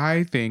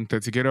 I think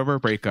that to get over a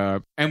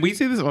breakup, and we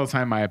say this all the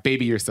time, Maya,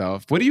 baby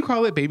yourself. What do you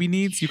call it? Baby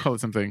needs? You call it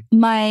something.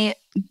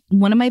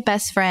 One of my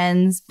best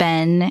friends,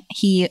 Ben,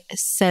 he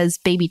says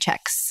baby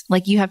checks.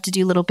 Like, you have to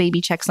do little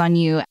baby checks on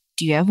you.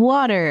 Do you have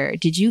water?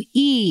 Did you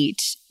eat?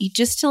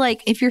 Just to,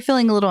 like, if you're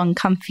feeling a little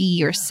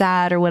uncomfy or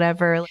sad or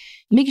whatever,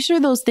 make sure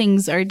those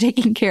things are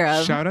taken care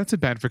of. Shout out to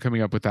Ben for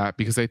coming up with that,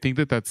 because I think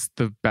that that's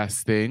the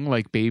best thing,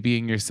 like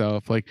babying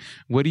yourself. Like,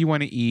 what do you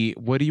want to eat?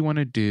 What do you want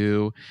to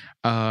do?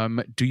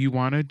 Do you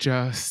want to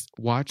just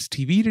watch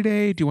TV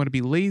today? Do you want to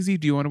be lazy?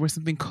 Do you want to wear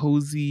something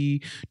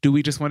cozy? Do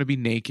we just want to be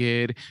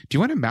naked? Do you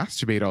want to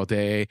masturbate all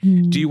day?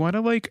 Do you want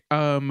to like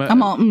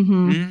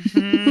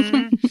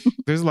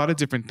There's a lot of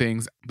different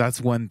things.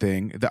 That's one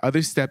thing. The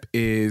other step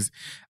is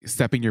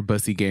stepping your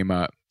bussy game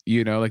up.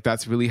 You know, like,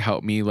 that's really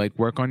helped me, like,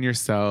 work on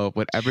yourself,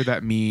 whatever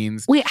that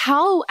means. Wait,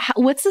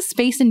 what's the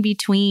space in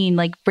between,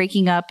 like,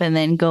 breaking up and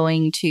then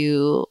going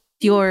to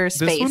your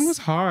space? This one was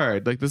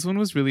hard. Like, this one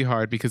was really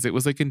hard because it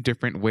was like in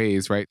different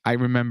ways, right? I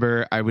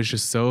remember I was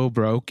just so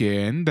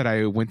broken that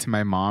I went to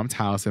my mom's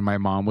house and my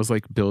mom was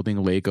like building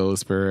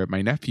Legos for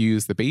my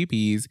nephews, the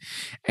babies.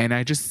 And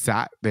I just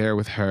sat there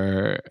with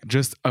her,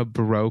 just a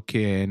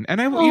broken,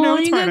 and it's fine. I will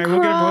get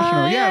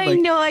emotional. Yeah.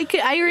 Like,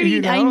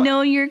 I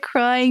know your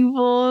crying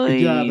voice.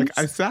 Yeah. Like,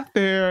 I sat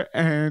there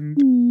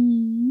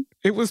and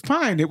it was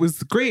fine. It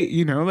was great,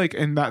 you know, like,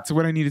 and that's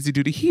what I needed to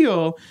do to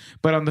heal.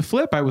 But on the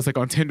flip, I was like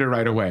on Tinder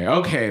right away.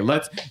 Okay,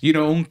 let's,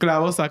 un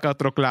clavo saca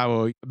otro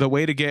clavo. The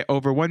way to get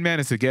over one man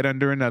is to get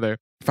under another.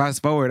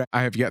 Fast forward,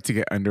 I have yet to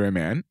get under a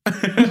man.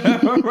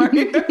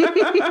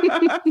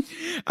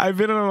 I've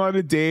been on a lot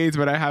of dates,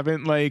 but I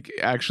haven't like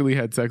actually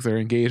had sex or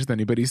engaged with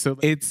anybody. So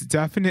it's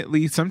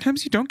definitely,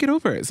 sometimes you don't get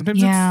over it.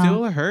 Sometimes it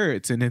still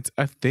hurts. And it's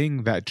a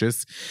thing that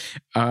just,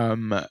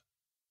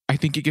 I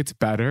think it gets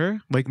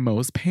better, like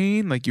most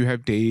pain. Like, you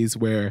have days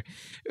where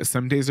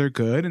some days are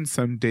good and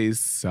some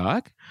days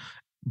suck.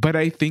 But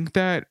I think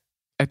that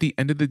at the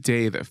end of the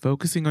day, that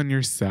focusing on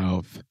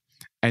yourself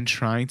and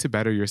trying to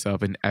better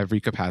yourself in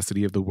every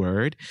capacity of the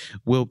word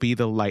will be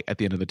the light at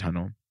the end of the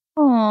tunnel.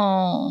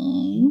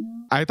 Oh,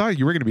 I thought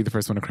you were going to be the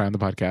first one to cry on the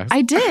podcast.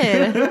 I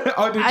did.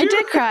 Oh, did you? I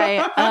did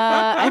cry.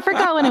 I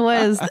forgot when it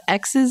was.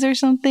 Exes or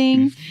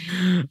something.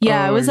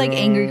 Yeah, it was like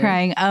angry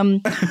crying.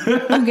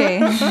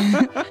 Okay.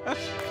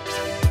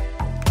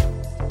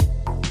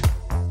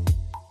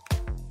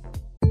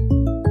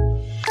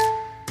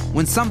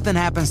 When something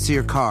happens to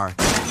your car,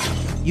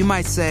 you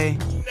might say,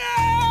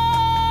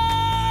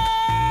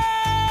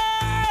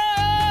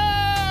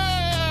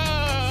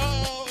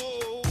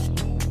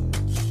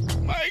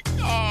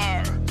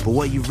 But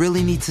what you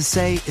really need to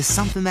say is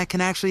something that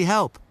can actually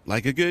help.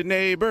 Like a good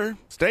neighbor,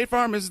 State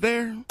Farm is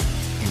there.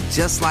 And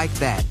just like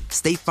that,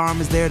 State Farm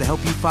is there to help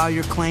you file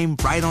your claim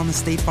right on the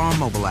State Farm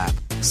mobile app.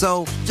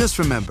 So just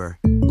remember,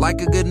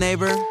 like a good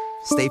neighbor,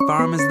 State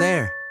Farm is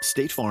there.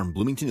 State Farm,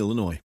 Bloomington,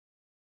 Illinois.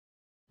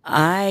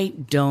 I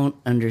don't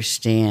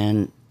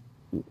understand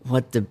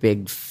what the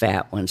big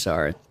fat ones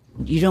are.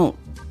 You don't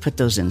put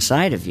those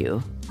inside of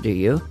you, do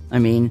you? I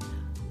mean,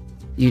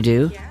 you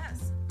do? Yes.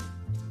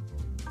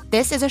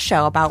 This is a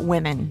show about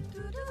women.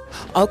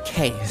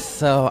 Okay,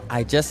 so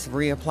I just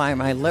reapplied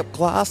my lip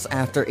gloss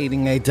after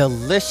eating a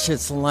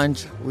delicious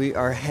lunch. We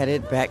are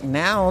headed back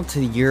now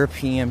to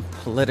European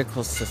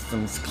Political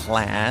Systems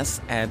class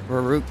at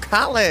Baruch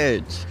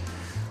College.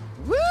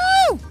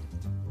 Woo!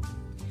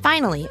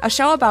 Finally, a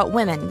show about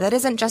women that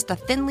isn't just a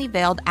thinly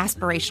veiled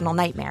aspirational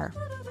nightmare.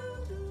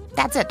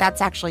 That's it. That's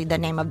actually the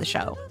name of the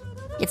show.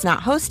 It's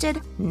not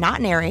hosted,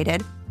 not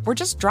narrated. We're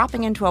just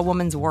dropping into a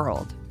woman's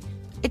world.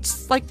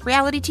 It's like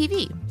reality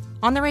TV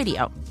on the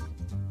radio.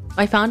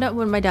 I found out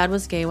when my dad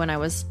was gay when I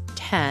was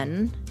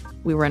 10.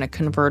 We were in a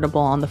convertible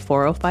on the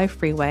 405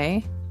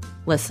 freeway,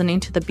 listening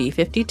to the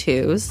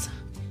B-52s.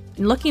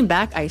 And looking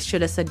back, I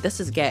should have said, this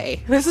is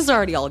gay. This is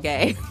already all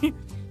gay.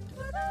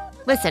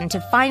 Listen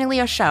to Finally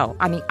a Show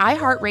on the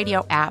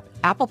iHeartRadio app,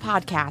 Apple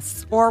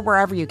Podcasts, or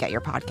wherever you get your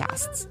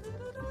podcasts.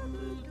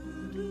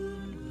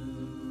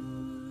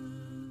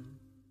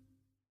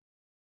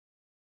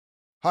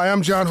 Hi,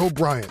 I'm John Hope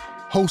Bryant,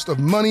 host of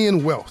Money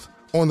and Wealth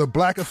on the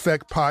Black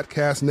Effect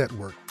Podcast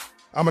Network.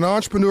 I'm an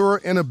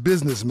entrepreneur and a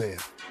businessman.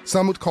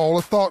 Some would call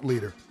a thought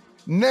leader.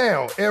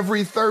 Now,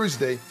 every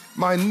Thursday,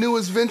 my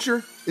newest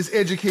venture is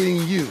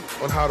educating you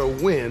on how to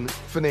win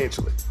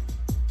financially.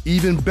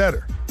 Even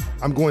better,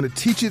 I'm going to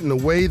teach it in a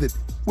way that,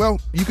 well,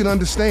 you can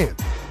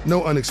understand.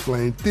 No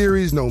unexplained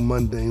theories, no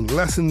mundane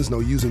lessons, no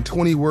using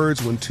 20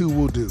 words when 2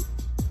 will do.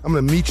 I'm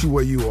going to meet you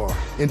where you are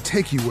and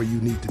take you where you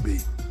need to be.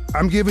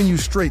 I'm giving you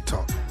straight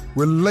talk,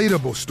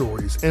 relatable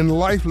stories, and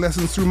life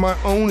lessons through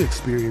my own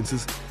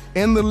experiences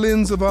and the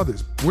lens of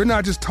others. We're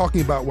not just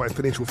talking about why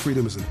financial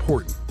freedom is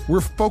important.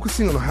 We're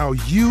focusing on how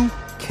you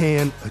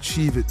can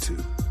achieve it too.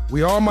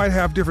 We all might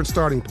have different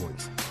starting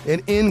points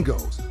and end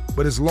goals,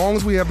 but as long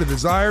as we have the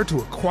desire to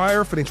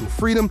acquire financial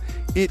freedom,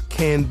 it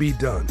can be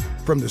done.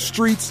 From the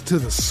streets to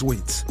the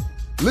suites.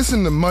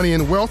 Listen to Money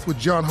and Wealth with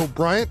John Hope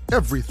Bryant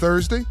every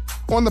Thursday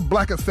on the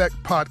Black Effect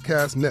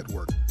Podcast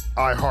Network,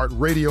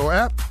 iHeartRadio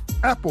app,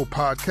 Apple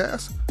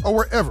Podcasts, or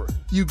wherever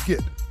you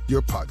get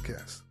your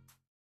podcasts.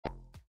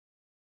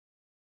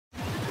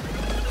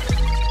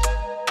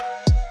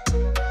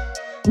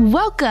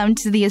 Welcome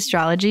to the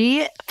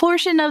astrology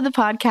portion of the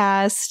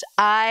podcast.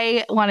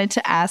 I wanted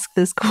to ask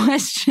this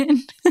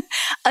question.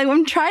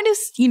 I'm trying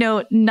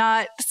to,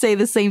 not say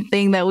the same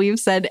thing that we've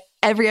said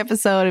every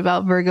episode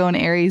about Virgo and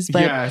Aries,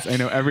 but yes, I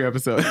know every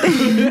episode.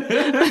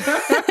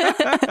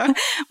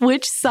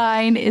 Which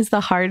sign is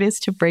the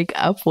hardest to break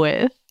up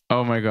with?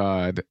 Oh my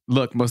God.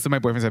 Look, most of my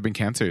boyfriends have been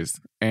Cancers.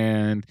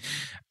 And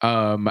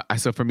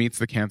so for me, it's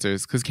the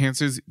Cancers. Because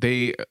Cancers,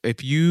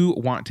 if you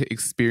want to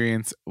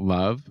experience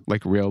love,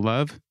 like real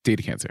love, date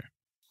a Cancer.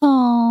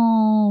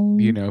 Oh.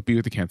 Be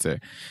with a Cancer.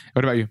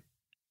 What about you?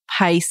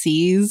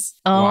 Pisces.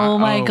 Oh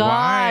my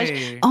gosh.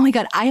 Why? Oh my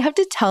God. I have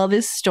to tell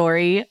this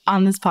story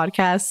on this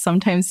podcast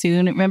sometime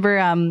soon. Remember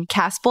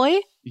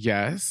Castboy?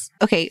 Yes.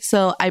 Okay,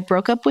 so I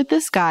broke up with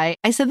this guy.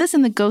 I said this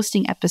in the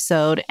ghosting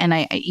episode, and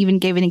I even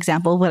gave an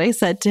example of what I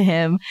said to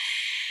him.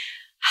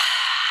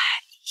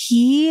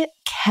 He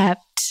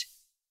kept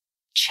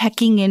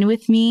checking in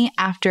with me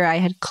after I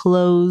had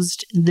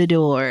closed the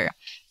door.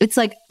 It's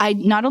like I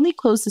not only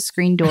closed the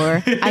screen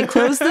door, I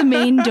closed the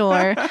main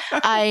door.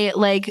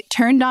 I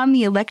turned on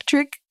the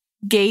electric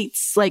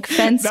gates,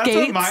 fence That's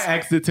gates. what my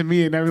ex did to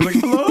me, and I was like,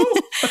 hello?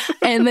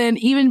 And then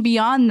even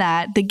beyond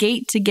that, the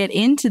gate to get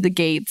into the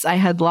gates, I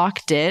had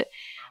locked it.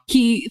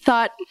 He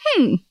thought,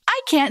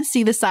 I can't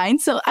see the sign,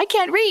 so I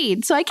can't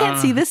read, so I can't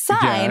see this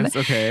sign. Yes,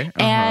 okay. Uh-huh.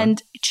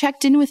 And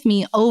checked in with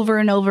me over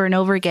and over and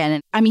over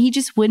again. And he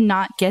just would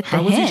not get the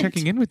hint. How was he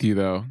checking in with you,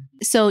 though?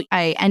 So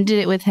I ended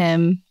it with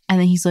him, and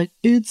then he's like,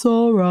 it's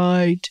all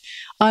right.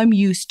 I'm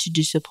used to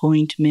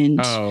disappointment.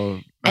 Oh.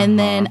 And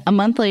then a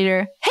month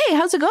later, hey,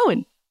 how's it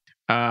going?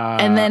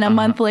 And then a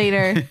month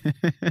later,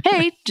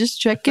 hey, just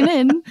checking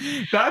in.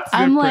 That's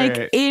I'm different.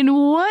 like, in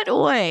what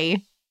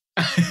way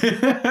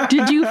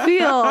did you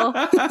feel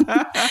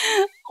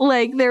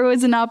like there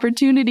was an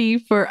opportunity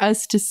for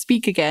us to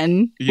speak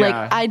again?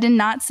 Yeah. I did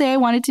not say I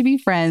wanted to be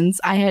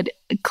friends. I had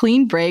a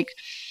clean break,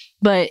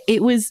 but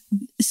it was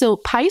so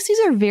Pisces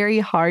are very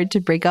hard to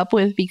break up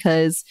with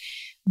because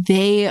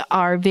they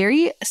are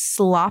very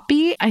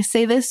sloppy. I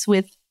say this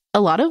with a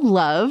lot of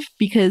love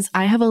because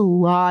I have a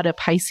lot of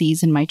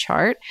Pisces in my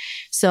chart.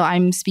 So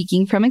I'm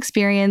speaking from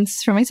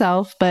experience for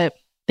myself, but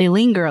they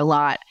linger a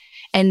lot.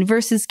 And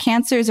versus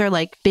Cancers are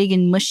big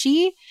and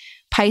mushy.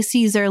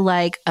 Pisces are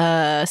like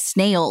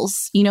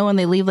snails, you know, when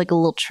they leave like a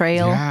little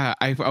trail. Yeah,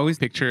 I've always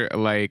pictured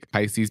like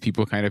Pisces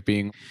people kind of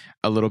being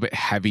a little bit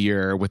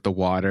heavier with the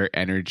water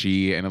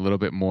energy and a little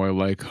bit more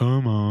like,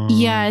 come on.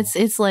 Yeah,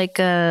 it's like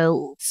a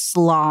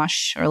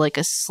slosh or like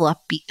a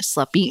sluppy.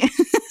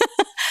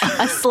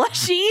 A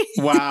slushy.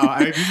 Wow,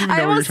 I didn't even know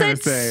what you were trying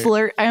to say.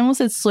 I almost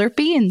said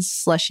slurpee and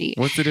slushy.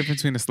 What's the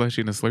difference between a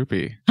slushy and a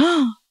slurpee?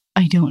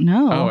 I don't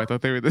know. Oh, I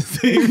thought they were the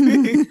same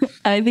thing.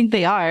 I think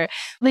they are.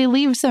 They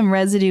leave some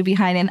residue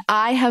behind. And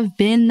I have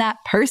been that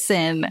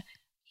person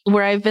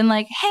where I've been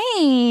like,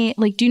 hey,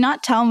 like, do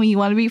not tell me you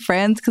want to be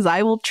friends because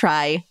I will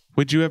try.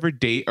 Would you ever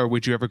date or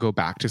would you ever go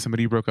back to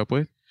somebody you broke up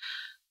with?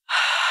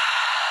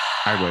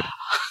 I would.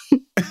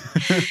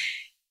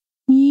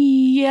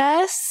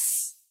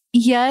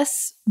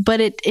 Yes,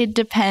 but it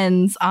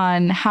depends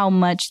on how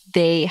much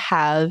they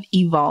have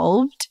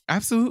evolved.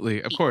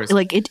 Absolutely, of course.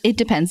 Like it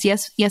depends.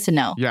 Yes and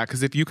no. Yeah,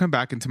 because if you come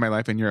back into my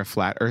life and you're a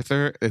flat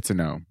earther, it's a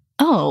no.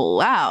 Oh,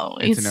 wow.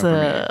 It's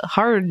a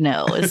hard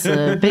no. It's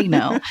a big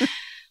no.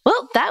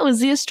 Well, that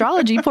was the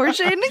astrology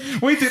portion.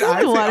 Wait, did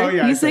I say? Oh,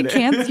 yeah, you said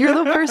Cancer.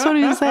 You're the first one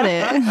who said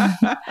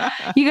it.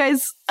 You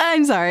guys,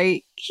 I'm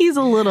sorry. He's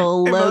a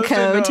little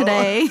loco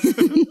today.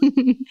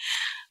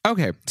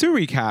 Okay, to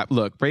recap,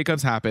 look,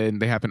 breakups happen.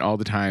 They happen all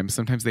the time.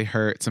 Sometimes they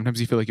hurt. Sometimes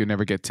you feel like you'll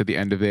never get to the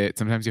end of it.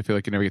 Sometimes you feel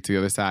like you'll never get to the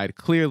other side.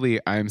 Clearly,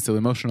 I'm still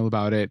emotional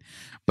about it.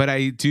 But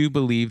I do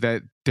believe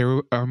that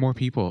there are more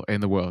people in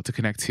the world to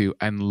connect to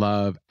and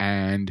love,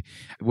 and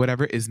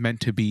whatever is meant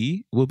to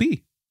be will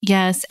be.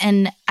 Yes.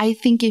 And I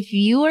think if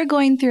you are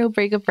going through a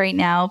breakup right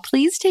now,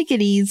 please take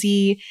it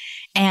easy.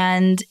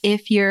 And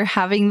if you're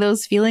having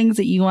those feelings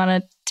that you want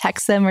to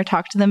text them or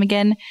talk to them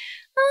again,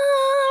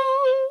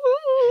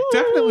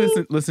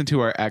 definitely listen to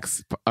our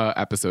X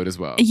episode as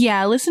well.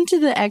 Yeah, listen to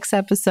the X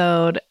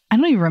episode. I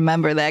don't even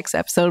remember the X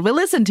episode, but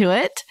listen to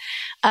it.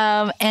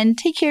 And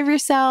take care of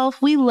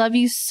yourself. We love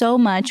you so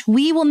much.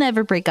 We will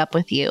never break up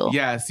with you.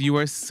 Yes, you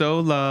are so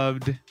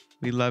loved.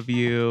 We love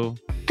you.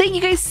 Thank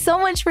you guys so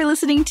much for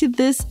listening to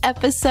this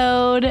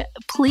episode.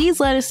 Please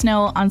let us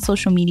know on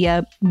social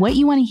media what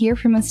you want to hear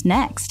from us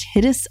next.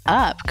 Hit us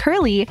up.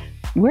 Curly,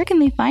 where can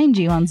they find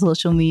you on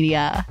social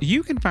media?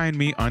 You can find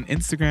me on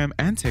Instagram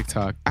and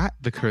TikTok at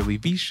The Curly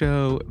V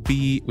Show,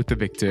 V with the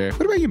Victor.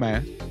 What about you,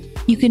 Maya?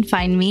 You can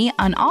find me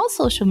on all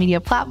social media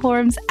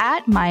platforms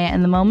at Maya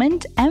in the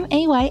Moment,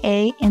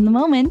 MAYA in the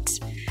Moment.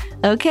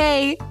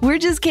 Okay, we're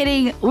just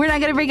kidding. We're not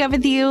going to break up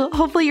with you.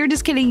 Hopefully you're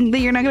just kidding that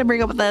you're not going to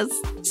break up with us.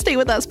 Stay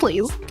with us,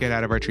 please. Get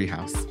out of our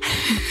treehouse.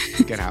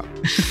 Get out.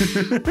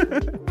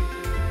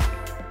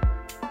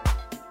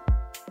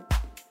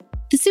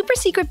 The Super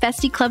Secret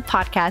Bestie Club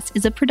podcast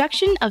is a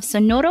production of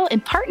Sonoro in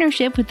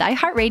partnership with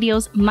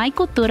iHeartRadio's My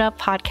Cultura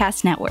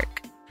podcast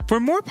network. For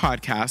more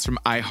podcasts from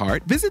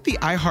iHeart, visit the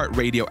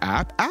iHeartRadio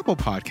app, Apple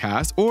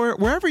Podcasts, or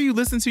wherever you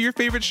listen to your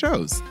favorite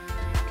shows.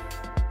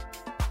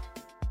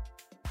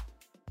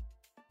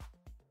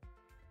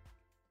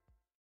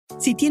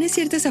 Si tienes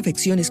ciertas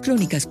afecciones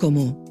crónicas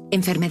como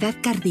enfermedad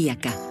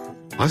cardíaca,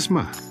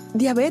 asma,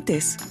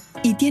 diabetes,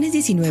 y tienes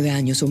 19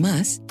 años o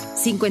más,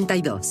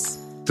 52,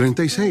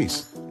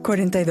 36,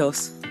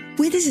 42.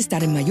 Puedes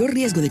estar en mayor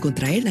riesgo de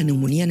contraer la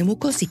neumonía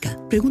neumocócica.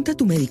 Pregunta a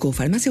tu médico o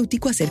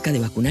farmacéutico acerca de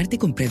vacunarte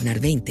con Prevnar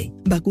 20.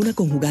 Vacuna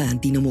conjugada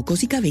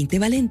antineumocócica 20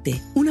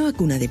 valente. Una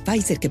vacuna de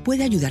Pfizer que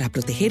puede ayudar a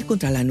proteger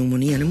contra la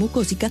neumonía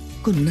neumocócica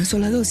con una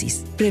sola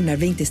dosis. Prevnar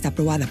 20 está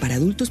aprobada para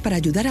adultos para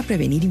ayudar a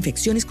prevenir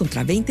infecciones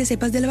contra 20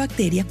 cepas de la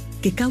bacteria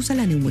que causa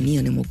la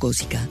neumonía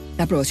neumocócica.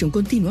 La aprobación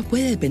continua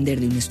puede depender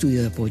de un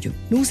estudio de apoyo.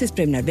 No uses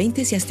Prevnar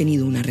 20 si has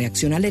tenido una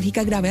reacción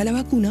alérgica grave a la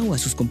vacuna o a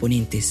sus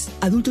componentes.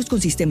 Adultos con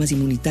sistemas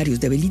inmunitarios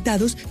debilitados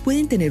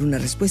pueden tener una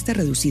respuesta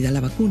reducida a la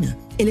vacuna.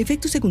 El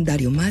efecto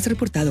secundario más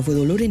reportado fue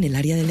dolor en el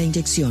área de la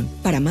inyección.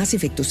 Para más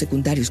efectos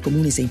secundarios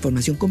comunes e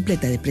información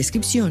completa de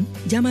prescripción,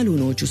 llama al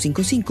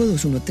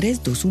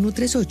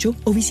 1-855-213-2138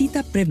 o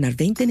visita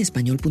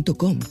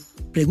Prevnar20enespañol.com.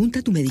 Pregunta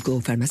a tu médico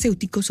o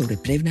farmacéutico sobre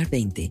Prevnar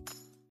 20.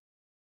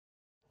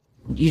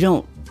 You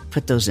don't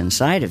put those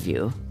inside of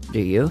you, do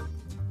you?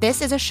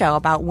 This is a show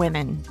about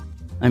women.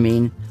 I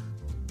mean,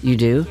 you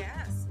do?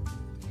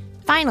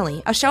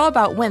 Finally, a show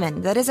about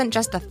women that isn't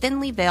just a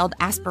thinly veiled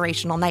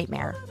aspirational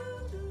nightmare.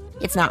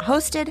 It's not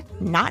hosted,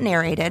 not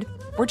narrated.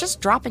 We're just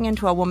dropping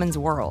into a woman's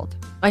world.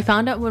 I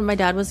found out when my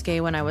dad was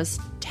gay when I was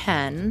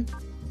 10.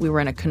 We were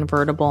in a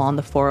convertible on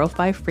the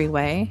 405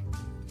 freeway,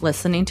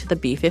 listening to the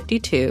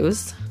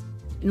B-52s.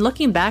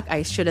 Looking back,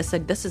 I should have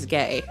said, this is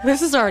gay.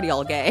 This is already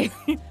all gay.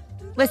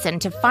 Listen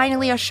to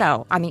Finally a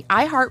Show on the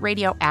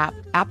iHeartRadio app,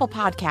 Apple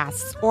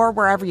Podcasts, or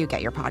wherever you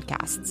get your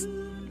podcasts.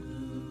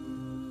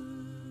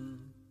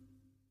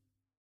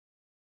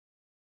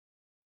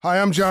 Hi,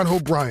 I'm John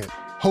Hope Bryant,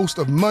 host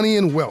of Money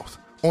and Wealth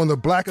on the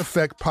Black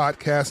Effect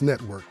Podcast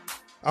Network.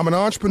 I'm an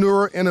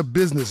entrepreneur and a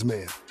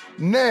businessman.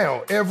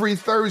 Now, every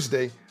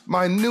Thursday,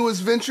 my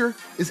newest venture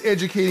is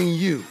educating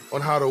you on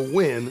how to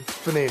win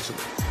financially.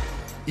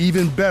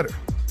 Even better,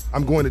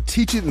 I'm going to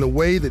teach it in a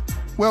way that,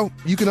 well,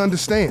 you can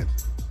understand.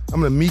 I'm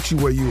going to meet you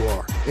where you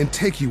are and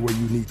take you where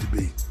you need to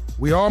be.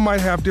 We all might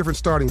have different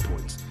starting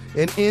points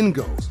and end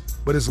goals,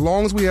 but as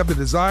long as we have the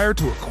desire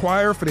to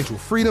acquire financial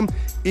freedom,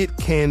 it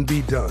can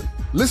be done.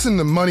 Listen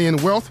to Money and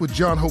Wealth with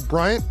John Hope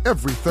Bryant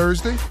every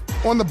Thursday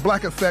on the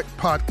Black Effect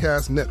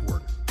Podcast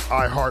Network,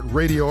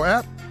 iHeartRadio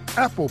app,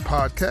 Apple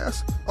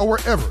Podcasts, or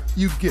wherever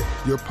you get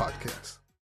your podcasts.